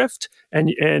spendthrift,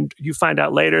 and you find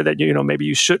out later that maybe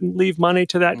you shouldn't leave money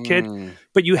to that kid.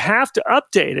 But you have to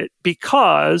update it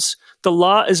because the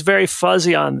law is very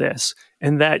fuzzy on this,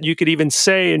 and that you could even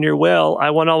say in your will,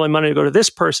 "I want all my money to go to this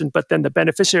person," but then the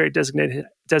beneficiary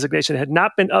designation had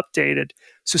not been updated,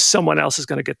 so someone else is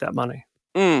going to get that money.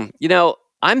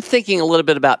 I'm thinking a little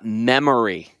bit about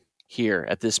memory here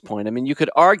at this point. I mean, you could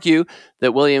argue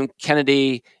that William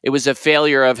Kennedy, it was a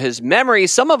failure of his memory.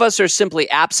 Some of us are simply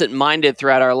absent-minded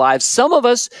throughout our lives. Some of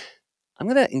us, I'm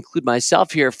going to include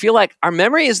myself here, feel like our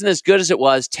memory isn't as good as it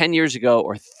was 10 years ago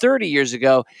or 30 years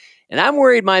ago. And I'm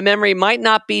worried my memory might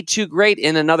not be too great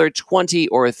in another 20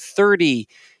 or 30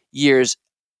 years.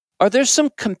 Are there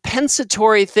some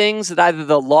compensatory things that either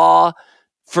the law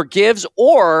forgives,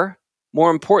 or more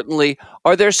importantly,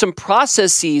 are there some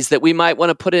processes that we might want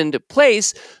to put into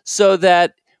place so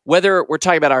that whether we're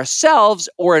talking about ourselves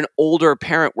or an older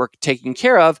parent we're taking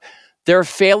care of, their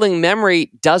failing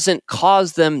memory doesn't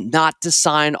cause them not to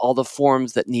sign all the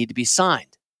forms that need to be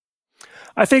signed?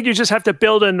 I think you just have to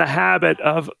build in the habit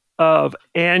of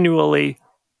annually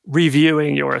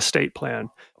reviewing your estate plan.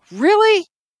 Really?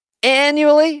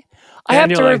 Annually? We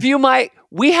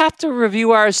have to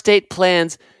review our estate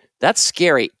plans. That's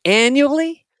scary.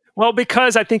 Annually? Well,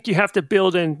 because I think you have to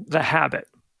build in the habit.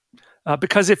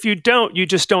 Because if you don't, you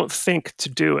just don't think to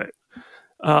do it.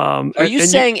 Are you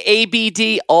saying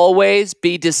ABD, always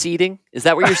be deceding? Is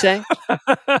that what you're saying?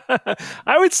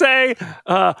 I would say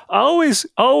always.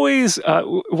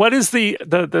 What is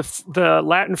the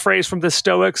Latin phrase from the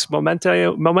Stoics?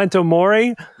 Memento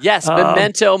Mori. Yes,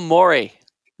 memento mori.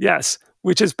 Yes.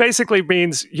 Which is basically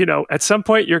means, at some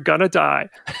point you're going to die,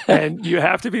 and you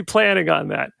have to be planning on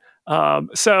that.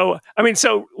 So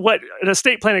what an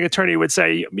estate planning attorney would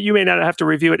say, you may not have to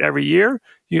review it every year.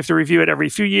 You have to review it every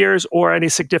few years, or any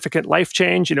significant life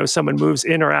change. Someone moves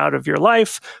in or out of your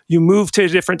life. You move to a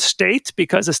different state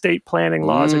because estate planning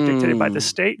laws are dictated by the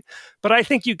state. But I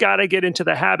think you got to get into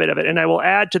the habit of it. And I will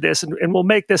add to this, and we'll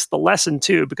make this the lesson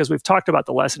too, because we've talked about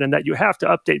the lesson and that you have to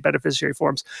update beneficiary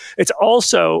forms. It's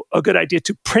also a good idea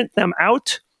to print them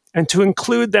out and to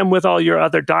include them with all your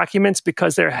other documents,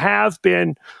 because there have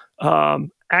been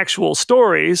actual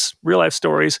stories, real life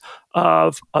stories,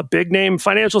 of a big name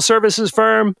financial services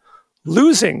firm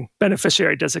losing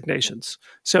beneficiary designations.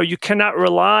 So you cannot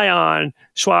rely on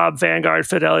Schwab, Vanguard,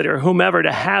 Fidelity, or whomever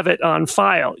to have it on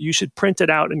file. You should print it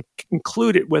out and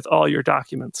include it with all your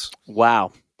documents.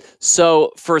 Wow.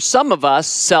 So for some of us,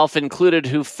 self-included,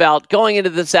 who felt going into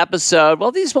this episode,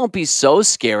 well, these won't be so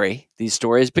scary, these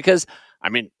stories, because,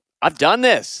 I've done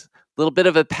this. A little bit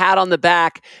of a pat on the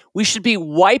back. We should be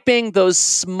wiping those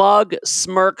smug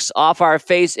smirks off our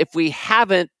face if we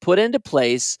haven't put into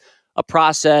place a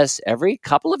process every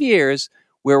couple of years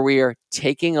where we are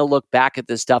taking a look back at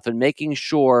this stuff and making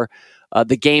sure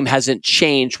the game hasn't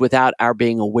changed without our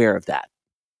being aware of that.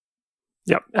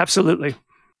 Yep, absolutely.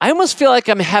 I almost feel like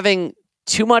I'm having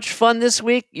too much fun this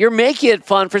week. You're making it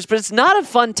fun for us, but it's not a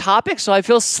fun topic, so I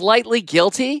feel slightly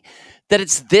guilty that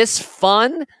it's this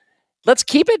fun. Let's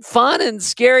keep it fun and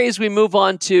scary as we move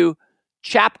on to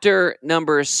chapter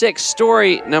number 6,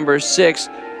 story number 6.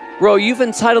 Ro, you've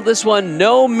entitled this one,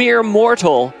 No Mere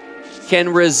Mortal Can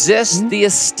Resist the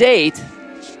Estate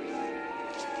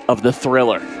of the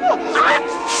Thriller.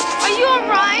 Are you all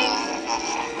right?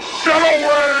 Get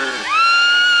away!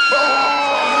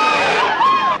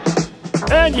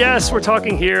 And yes, we're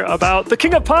talking here about the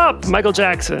king of pop, Michael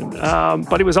Jackson.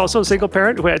 But he was also a single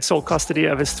parent who had sole custody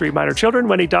of his 3 minor children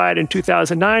when he died in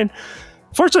 2009.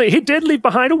 Fortunately, he did leave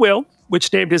behind a will,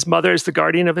 which named his mother as the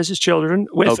guardian of his children.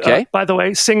 With, by the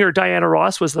way, singer Diana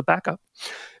Ross was the backup.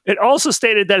 It also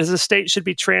stated that his estate should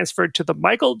be transferred to the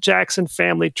Michael Jackson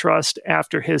Family Trust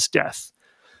after his death.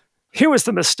 Here was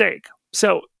the mistake.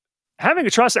 So having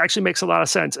a trust actually makes a lot of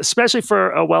sense, especially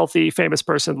for a wealthy, famous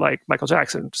person like Michael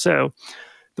Jackson. So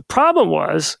the problem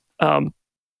was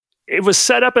it was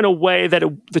set up in a way that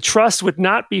the trust would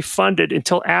not be funded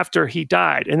until after he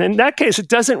died. And in that case, it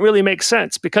doesn't really make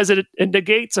sense because it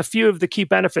negates a few of the key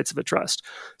benefits of a trust.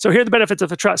 So here are the benefits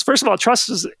of a trust. First of all, trust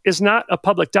is not a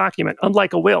public document,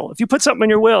 unlike a will. If you put something in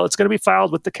your will, it's going to be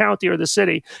filed with the county or the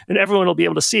city, and everyone will be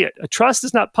able to see it. A trust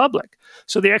is not public.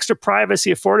 So the extra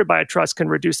privacy afforded by a trust can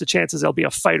reduce the chances there'll be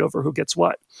a fight over who gets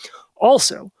what.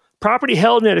 Also, property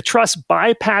held in a trust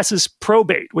bypasses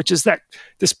probate, which is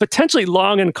this potentially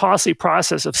long and costly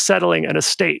process of settling an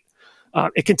estate.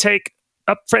 It can take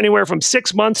up for anywhere from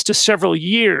 6 months to several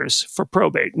years for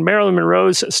probate. In Marilyn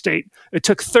Monroe's estate, it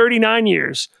took 39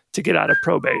 years to get out of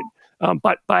probate.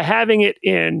 But by having it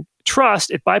in trust,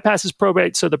 it bypasses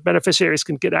probate so the beneficiaries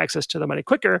can get access to the money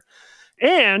quicker.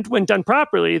 And when done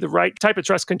properly, the right type of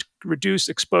trust can reduce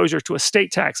exposure to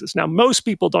estate taxes. Now, most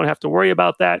people don't have to worry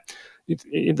about that.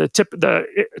 The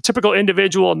typical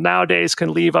individual nowadays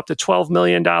can leave up to $12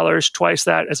 million, twice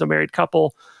that as a married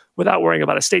couple, without worrying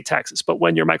about estate taxes. But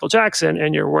when you're Michael Jackson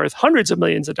and you're worth hundreds of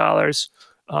millions of dollars,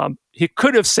 he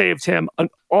could have saved him an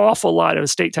awful lot of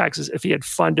estate taxes if he had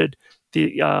funded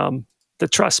the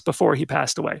trust before he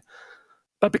passed away.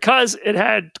 But because it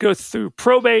had to go through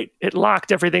probate, it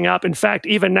locked everything up. In fact,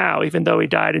 even now, even though he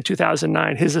died in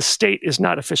 2009, his estate is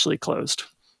not officially closed.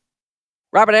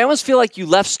 Robert, I almost feel like you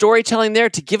left storytelling there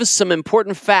to give us some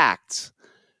important facts.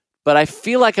 But I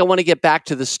feel like I want to get back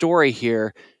to the story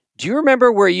here. Do you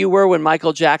remember where you were when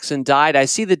Michael Jackson died? I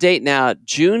see the date now,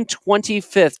 June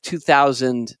 25th,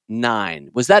 2009.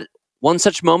 Was that one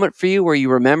such moment for you where you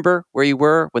remember where you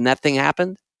were when that thing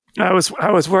happened? I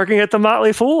was working at the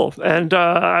Motley Fool, and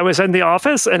I was in the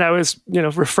office, and I was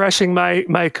refreshing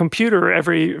my computer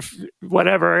every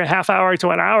half hour to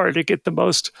an hour to get the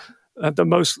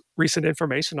most recent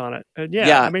information on it. And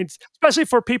yeah, especially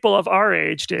for people of our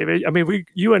age, David.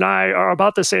 You and I are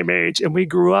about the same age, and we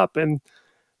grew up in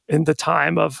the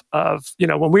time of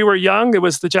when we were young, it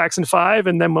was the Jackson 5,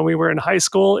 and then when we were in high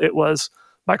school, it was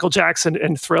Michael Jackson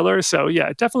and Thriller. So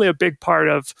yeah, definitely a big part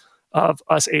of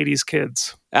us 80s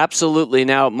kids. Absolutely.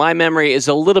 Now, my memory is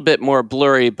a little bit more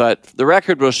blurry, but the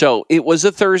record will show it was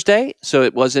a Thursday, so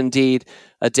it was indeed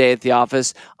a day at the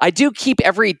office. I do keep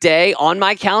every day on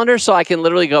my calendar so I can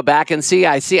literally go back and see.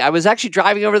 I was actually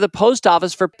driving over to the post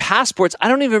office for passports. I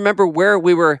don't even remember where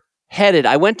we were headed.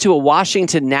 I went to a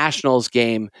Washington Nationals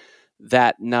game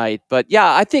that night. But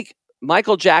yeah, I think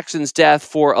Michael Jackson's death,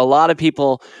 for a lot of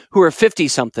people who are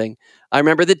 50-something, I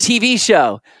remember the TV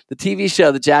show,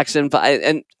 the Jackson,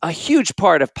 and a huge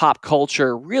part of pop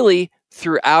culture really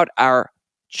throughout our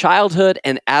childhood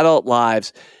and adult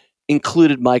lives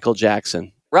included Michael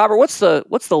Jackson. Robert, what's the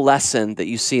lesson that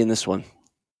you see in this one?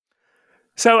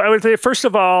 So I would say, first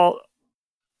of all,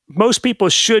 most people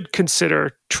should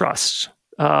consider trusts.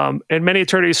 And many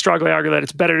attorneys strongly argue that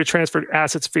it's better to transfer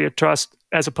assets via trust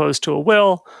as opposed to a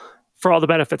will, for all the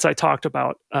benefits I talked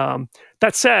about.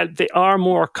 That said, they are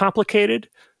more complicated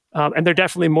and they're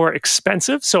definitely more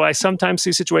expensive. So I sometimes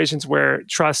see situations where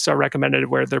trusts are recommended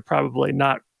where they're probably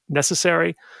not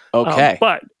necessary. Okay.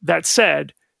 But that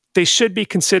said, they should be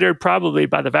considered probably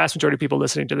by the vast majority of people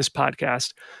listening to this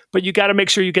podcast. But you got to make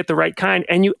sure you get the right kind,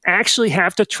 and you actually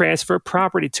have to transfer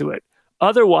property to it.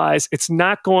 Otherwise, it's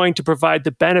not going to provide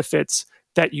the benefits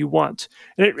that you want.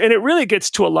 And it really gets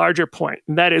to a larger point.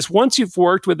 And that is, once you've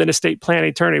worked with an estate planning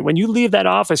attorney, when you leave that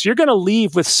office, you're going to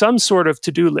leave with some sort of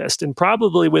to-do list and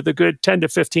probably with a good 10 to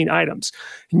 15 items.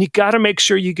 And you got to make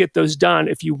sure you get those done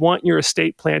if you want your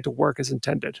estate plan to work as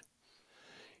intended.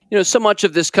 So much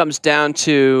of this comes down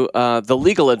to the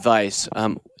legal advice.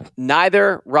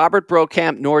 Neither Robert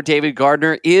Brokamp nor David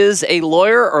Gardner is a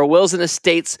lawyer or wills and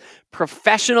estates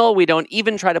professional. We don't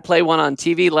even try to play one on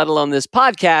TV, let alone this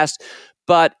podcast.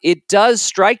 But it does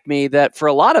strike me that for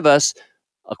a lot of us,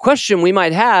 a question we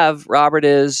might have, Robert,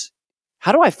 is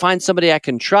how do I find somebody I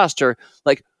can trust? Or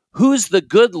like, who's the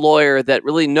good lawyer that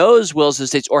really knows wills and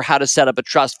estates or how to set up a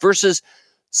trust versus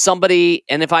somebody,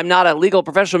 and if I'm not a legal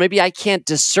professional, maybe I can't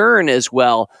discern as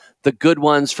well the good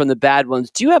ones from the bad ones.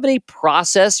 Do you have any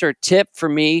process or tip for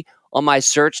me on my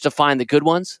search to find the good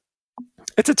ones?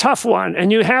 It's a tough one,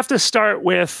 and you have to start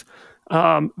with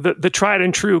the tried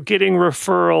and true, getting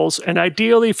referrals, and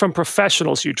ideally from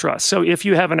professionals you trust. So if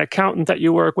you have an accountant that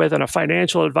you work with and a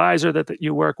financial advisor that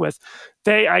you work with,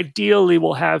 they ideally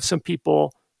will have some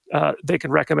people they can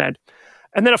recommend.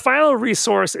 And then a final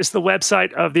resource is the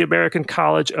website of the American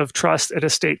College of Trust and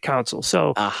Estate Counsel.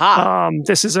 So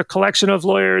this is a collection of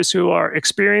lawyers who are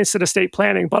experienced in estate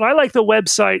planning, but I like the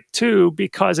website too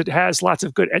because it has lots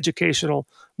of good educational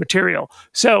material.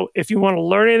 So if you want to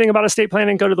learn anything about estate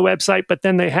planning, go to the website, but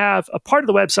then they have a part of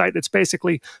the website that's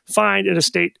basically find an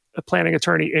estate planning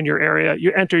attorney in your area.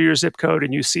 You enter your zip code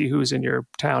and you see who's in your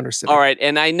town or city. All right.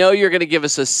 And I know you're going to give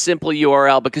us a simple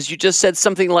URL because you just said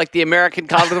something like the American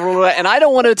College of and I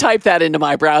don't want to type that into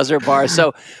my browser bar.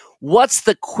 So what's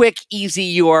the quick,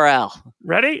 easy URL?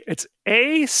 Ready? It's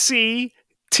actec.org.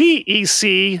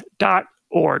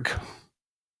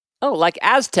 Oh, like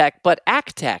Aztec, but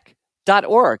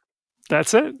actec.org.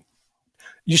 That's it.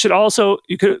 You could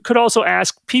also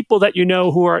ask people that you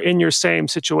know who are in your same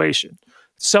situation.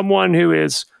 Someone who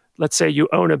is, let's say you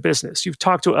own a business. You've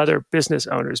talked to other business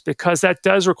owners because that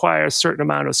does require a certain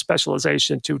amount of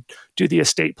specialization to do the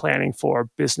estate planning for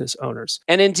business owners.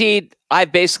 And indeed,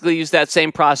 I've basically used that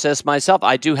same process myself.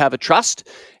 I do have a trust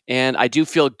and I do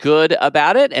feel good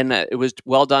about it. And it was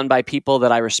well done by people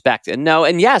that I respect and know.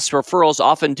 And yes, referrals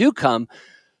often do come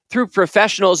through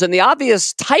professionals. And the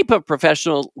obvious type of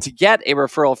professional to get a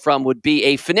referral from would be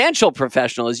a financial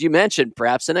professional, as you mentioned,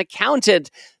 perhaps an accountant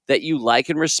that you like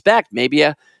and respect, maybe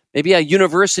a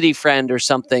university friend or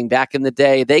something back in the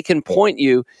day. They can point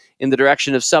you in the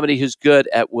direction of somebody who's good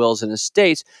at wills and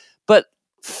estates. But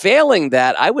failing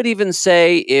that, I would even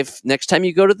say if next time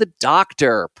you go to the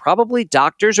doctor, probably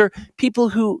doctors or people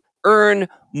who earn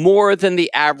more than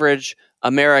the average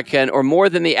American or more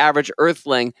than the average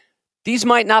earthling, these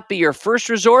might not be your first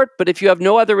resort, but if you have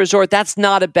no other resort, that's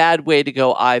not a bad way to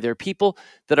go either. People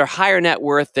that are higher net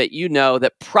worth that you know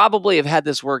that probably have had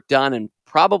this work done and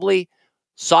probably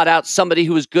sought out somebody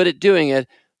who is good at doing it,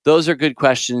 those are good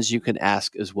questions you can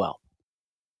ask as well.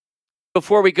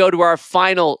 Before we go to our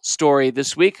final story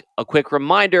this week, a quick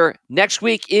reminder, next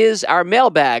week is our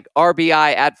mailbag.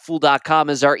 RBI@fool.com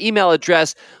is our email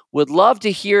address. Would love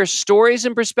to hear stories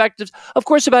and perspectives, of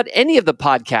course, about any of the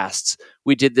podcasts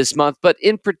we did this month. But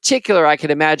in particular, I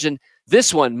can imagine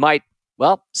this one might,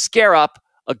 scare up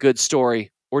a good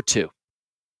story or two.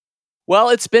 Well,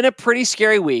 it's been a pretty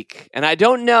scary week, and I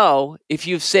don't know if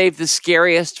you've saved the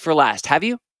scariest for last. Have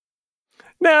you?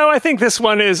 No, I think this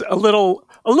one is a little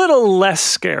less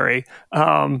scary.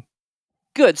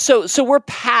 Good. So we're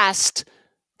past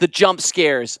the jump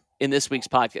scares in this week's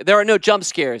podcast. There are no jump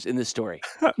scares in this story.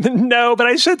 No, but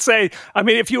I should say,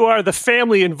 if you are the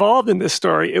family involved in this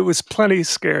story, it was plenty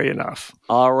scary enough.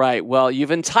 All right. Well,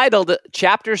 you've entitled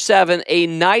Chapter 7, A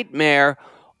Nightmare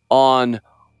on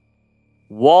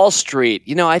Wall Street.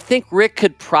 I think Rick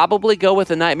could probably go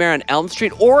with A Nightmare on Elm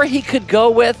Street, or he could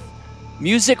go with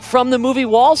music from the movie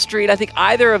Wall Street. I think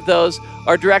either of those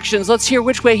are directions. Let's hear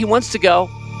which way he wants to go.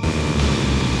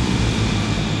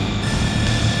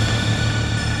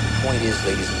 The point is,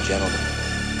 ladies and gentlemen,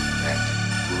 that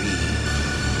greed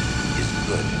is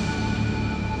good.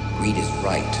 Greed is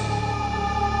right.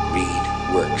 Greed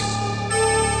works.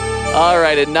 All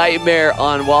right, A Nightmare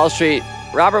on Wall Street.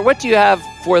 Robert, what do you have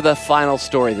for the final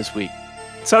story this week?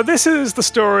 So this is the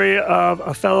story of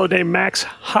a fellow named Max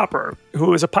Hopper,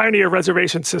 who was a pioneer of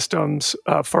reservation systems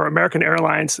for American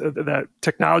Airlines. That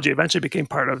technology eventually became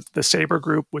part of the Sabre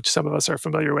Group, which some of us are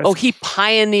familiar with. Oh, he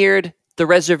pioneered the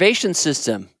reservation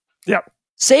system. Yep.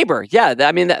 Sabre, yeah.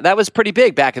 That was pretty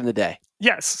big back in the day.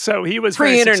 Yes. So he was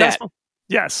pre-internet. Very successful.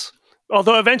 Yes.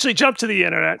 Although eventually jumped to the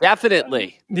internet.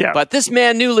 Definitely. Yeah. But this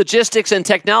man knew logistics and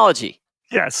technology.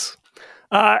 Yes.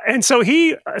 And so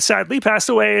he sadly passed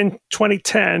away in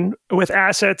 2010 with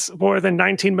assets more than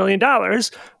 $19 million,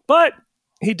 but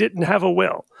he didn't have a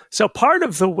will. So part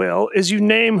of the will is you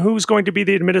name who's going to be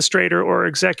the administrator or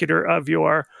executor of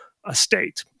your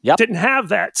estate. Yep. Didn't have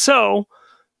that. So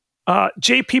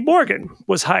J.P. Morgan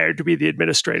was hired to be the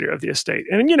administrator of the estate.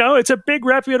 And, it's a big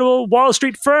reputable Wall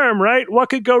Street firm, right? What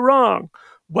could go wrong?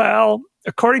 Well,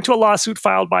 according to a lawsuit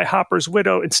filed by Hopper's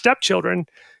widow and stepchildren,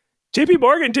 J.P.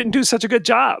 Morgan didn't do such a good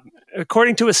job.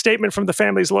 According to a statement from the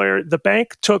family's lawyer, the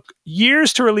bank took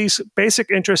years to release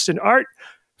basic interest in art,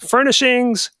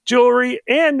 furnishings, jewelry,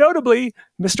 and notably,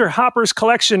 Mr. Hopper's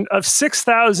collection of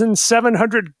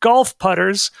 6,700 golf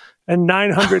putters and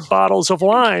 900 bottles of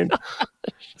wine.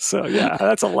 So, yeah,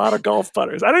 that's a lot of golf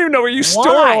putters. I don't even know where you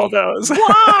store all those.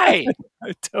 Why?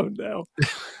 I don't know.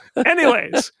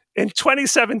 Anyways, in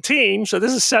 2017, so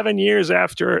this is 7 years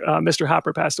after Mr.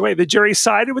 Hopper passed away, the jury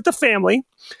sided with the family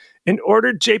and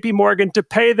ordered J.P. Morgan to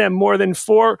pay them more than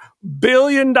 $4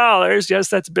 billion. Yes,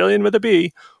 that's billion with a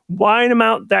B. Why an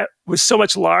amount that was so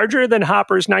much larger than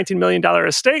Hopper's $19 million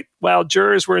estate? Well,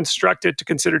 jurors were instructed to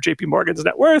consider J.P. Morgan's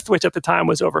net worth, which at the time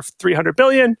was over $300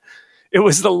 billion. It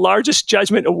was the largest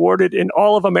judgment awarded in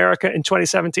all of America in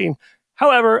 2017.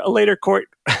 However, a later court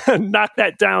knocked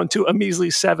that down to a measly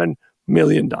 $7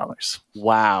 million.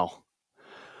 Wow.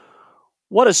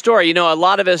 What a story. A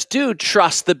lot of us do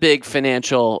trust the big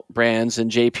financial brands,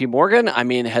 and JP Morgan,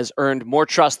 has earned more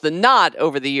trust than not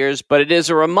over the years, but it is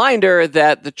a reminder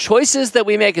that the choices that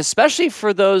we make, especially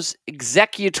for those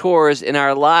executors in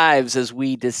our lives as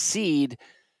we decede,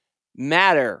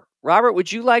 matter. Robert, would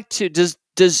you like to,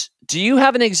 do you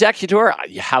have an executor?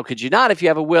 How could you not if you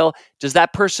have a will? Does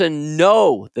that person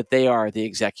know that they are the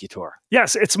executor?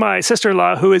 Yes, it's my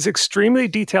sister-in-law who is extremely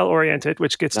detail-oriented,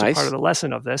 which gets to part of the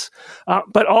lesson of this.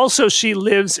 But also she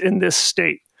lives in this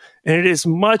state. And it is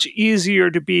much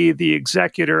easier to be the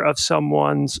executor of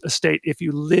someone's estate if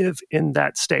you live in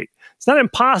that state. It's not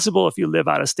impossible if you live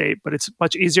out of state, but it's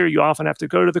much easier. You often have to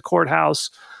go to the courthouse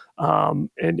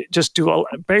and just do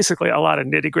basically a lot of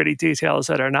nitty-gritty details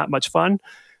that are not much fun.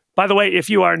 By the way, if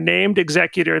you are named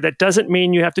executor, that doesn't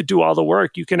mean you have to do all the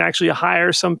work. You can actually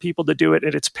hire some people to do it,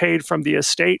 and it's paid from the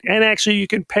estate. And actually, you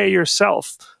can pay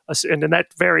yourself. And that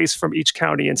varies from each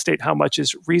county and state how much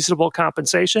is reasonable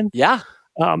compensation. Yeah.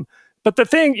 But the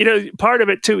thing, part of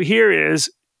it too here is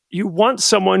you want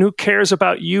someone who cares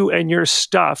about you and your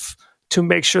stuff to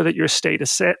make sure that your estate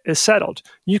is settled.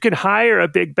 You can hire a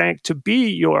big bank to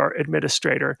be your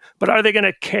administrator, but are they going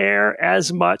to care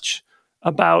as much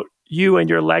about you and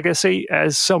your legacy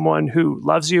as someone who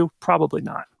loves you? Probably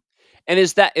not. And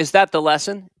is that the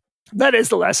lesson? That is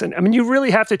the lesson. You really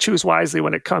have to choose wisely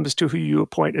when it comes to who you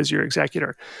appoint as your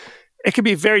executor. It can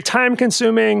be very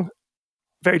time-consuming,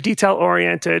 very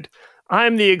detail-oriented.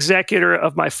 I'm the executor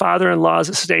of my father-in-law's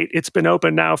estate. It's been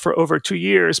open now for over 2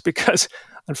 years because,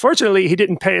 unfortunately, he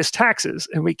didn't pay his taxes,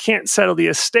 and we can't settle the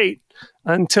estate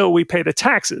until we pay the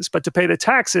taxes. But to pay the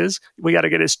taxes, we got to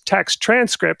get his tax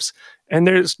transcripts, and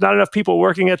there's not enough people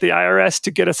working at the IRS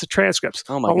to get us the transcripts.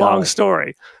 Oh my God. Long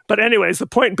story. But anyways, the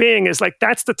point being is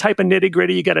that's the type of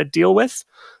nitty-gritty you got to deal with.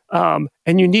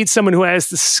 And you need someone who has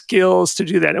the skills to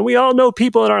do that. And we all know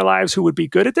people in our lives who would be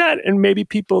good at that, and maybe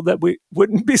people that we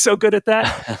wouldn't be so good at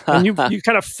that. And you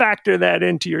kind of factor that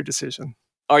into your decision.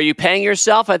 Are you paying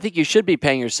yourself? I think you should be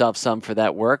paying yourself some for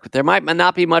that work. There might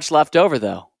not be much left over,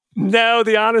 though. No,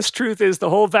 the honest truth is the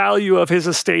whole value of his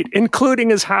estate, including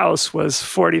his house, was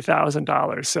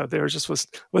 $40,000. So there just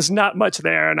was not much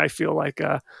there. And I feel like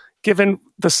given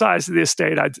the size of the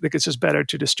estate, I think it's just better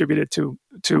to distribute it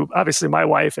to obviously my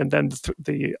wife and then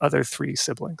the other 3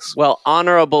 siblings. Well,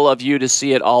 honorable of you to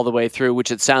see it all the way through, which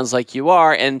it sounds like you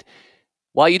are. And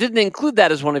while you didn't include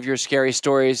that as one of your scary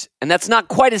stories, and that's not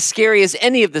quite as scary as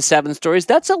any of the 7 stories,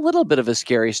 that's a little bit of a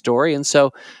scary story. And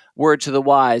so, word to the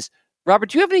wise.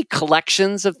 Robert, do you have any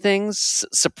collections of things,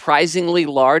 surprisingly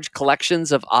large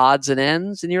collections of odds and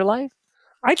ends in your life?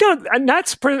 I don't, not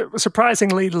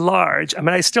surprisingly large.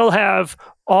 I still have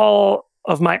all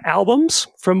of my albums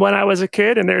from when I was a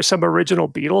kid, and there's some original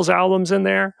Beatles albums in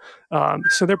there.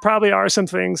 So there probably are some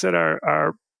things that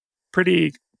are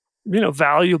pretty,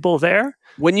 valuable there.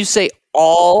 When you say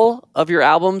all of your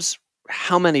albums,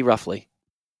 how many roughly?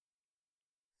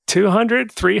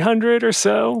 200, 300 or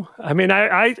so.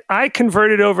 I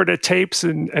converted over to tapes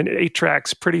and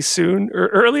 8-tracks pretty soon, or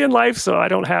early in life, so I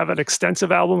don't have an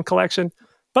extensive album collection.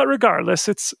 But regardless,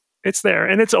 it's there,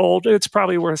 and it's old, and it's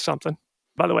probably worth something.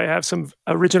 By the way, I have some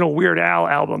original Weird Al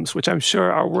albums, which I'm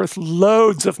sure are worth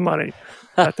loads of money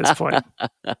at this point.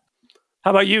 How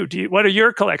about you? What are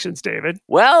your collections, David?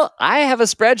 Well, I have a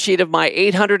spreadsheet of my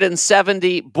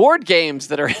 870 board games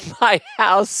that are in my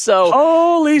house. So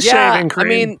holy shaving cream. I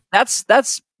mean, that's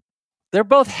they're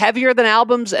both heavier than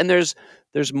albums, and there's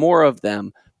more of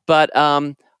them. But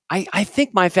I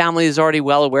think my family is already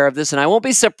well aware of this, and I won't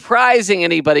be surprising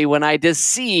anybody when I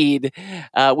decede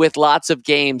with lots of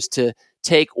games to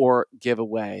take or give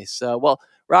away. So, well,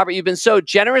 Robert, you've been so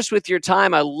generous with your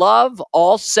time. I love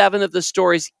all 7 of the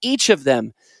stories, each of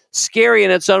them scary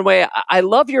in its own way. I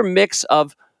love your mix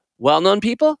of well-known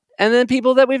people and then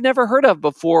people that we've never heard of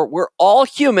before. We're all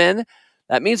human.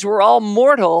 That means we're all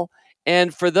mortal.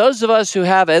 And for those of us who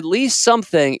have at least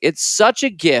something, it's such a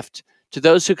gift to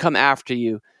those who come after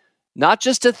you, not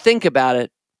just to think about it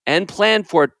and plan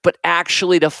for it, but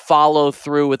actually to follow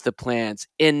through with the plans,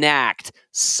 enact,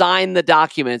 sign the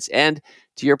documents, and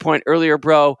to your point earlier,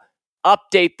 bro,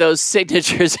 update those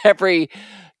signatures every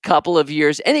couple of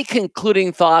years. Any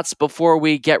concluding thoughts before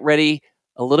we get ready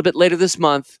a little bit later this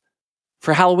month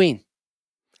for Halloween?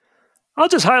 I'll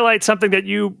just highlight something that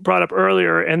you brought up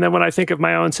earlier, and then when I think of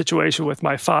my own situation with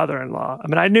my father-in-law, I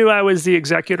mean, I knew I was the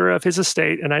executor of his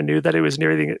estate, and I knew that it was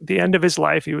near the end of his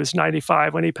life. He was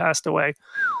 95 when he passed away.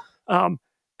 And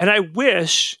I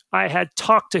wish I had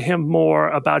talked to him more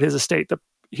about his estate.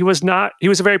 He was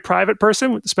a very private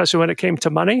person, especially when it came to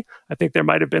money. I think there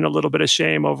might have been a little bit of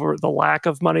shame over the lack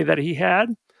of money that he had.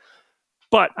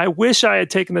 But I wish I had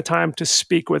taken the time to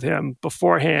speak with him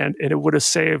beforehand, and it would have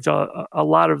saved a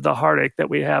lot of the heartache that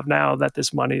we have now that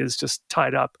this money is just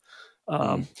tied up.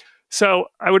 So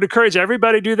I would encourage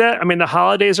everybody to do that. I mean, the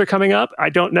holidays are coming up. I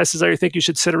don't necessarily think you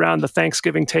should sit around the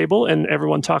Thanksgiving table and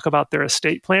everyone talk about their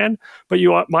estate plan, but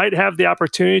you might have the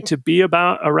opportunity to be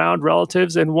around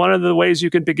relatives. And one of the ways you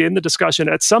can begin the discussion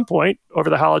at some point over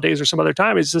the holidays or some other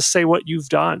time is just say what you've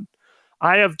done.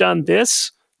 I have done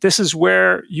this. This is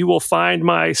where you will find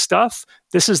my stuff.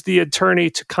 This is the attorney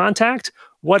to contact.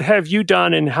 What have you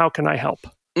done and how can I help?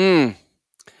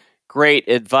 Great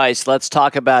advice. Let's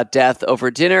talk about death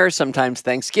over dinner, sometimes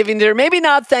Thanksgiving dinner, maybe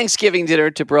not Thanksgiving dinner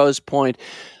to Bro's point.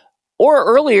 Or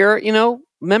earlier,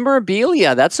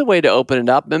 memorabilia. That's a way to open it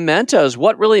up. Mementos.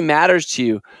 What really matters to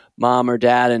you, mom or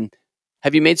dad? And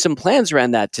have you made some plans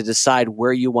around that to decide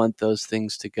where you want those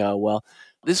things to go? Well,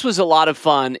 this was a lot of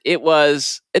fun. It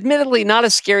was admittedly not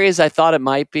as scary as I thought it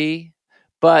might be.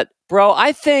 But, Bro,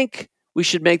 I think we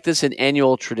should make this an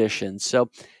annual tradition. So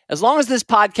as long as this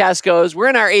podcast goes, we're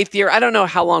in our 8th year. I don't know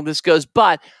how long this goes,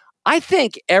 but I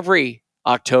think every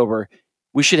October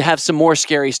we should have some more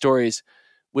scary stories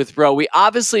with Bro. We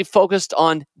obviously focused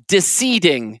on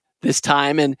deceding this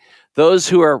time and those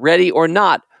who are ready or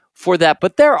not for that.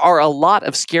 But there are a lot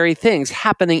of scary things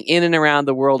happening in and around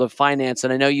the world of finance.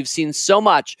 And I know you've seen so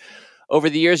much over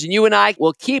the years, and you and I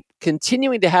will keep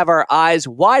continuing to have our eyes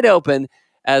wide open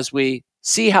as we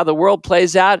see how the world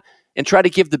plays out and try to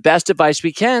give the best advice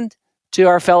we can to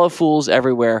our fellow fools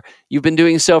everywhere. You've been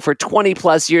doing so for 20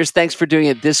 plus years. Thanks for doing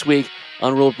it this week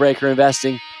on Rule Breaker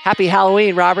Investing. Happy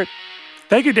Halloween, Robert.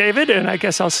 Thank you, David, and I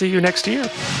guess I'll see you next year.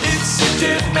 It's a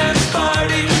dead man's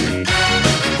party.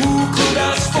 Who could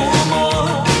ask for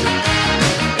more?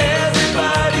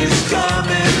 Everybody's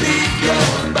coming. Leave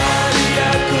your body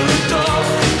at the door.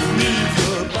 Leave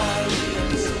your body.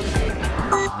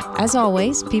 As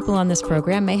always, people on this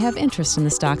program may have interest in the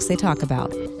stocks they talk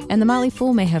about, and the Motley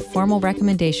Fool may have formal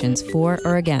recommendations for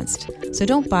or against. So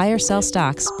don't buy or sell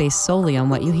stocks based solely on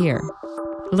what you hear.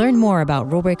 Learn more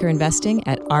about Rule Breaker Investing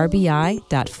at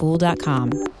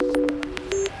rbi.fool.com.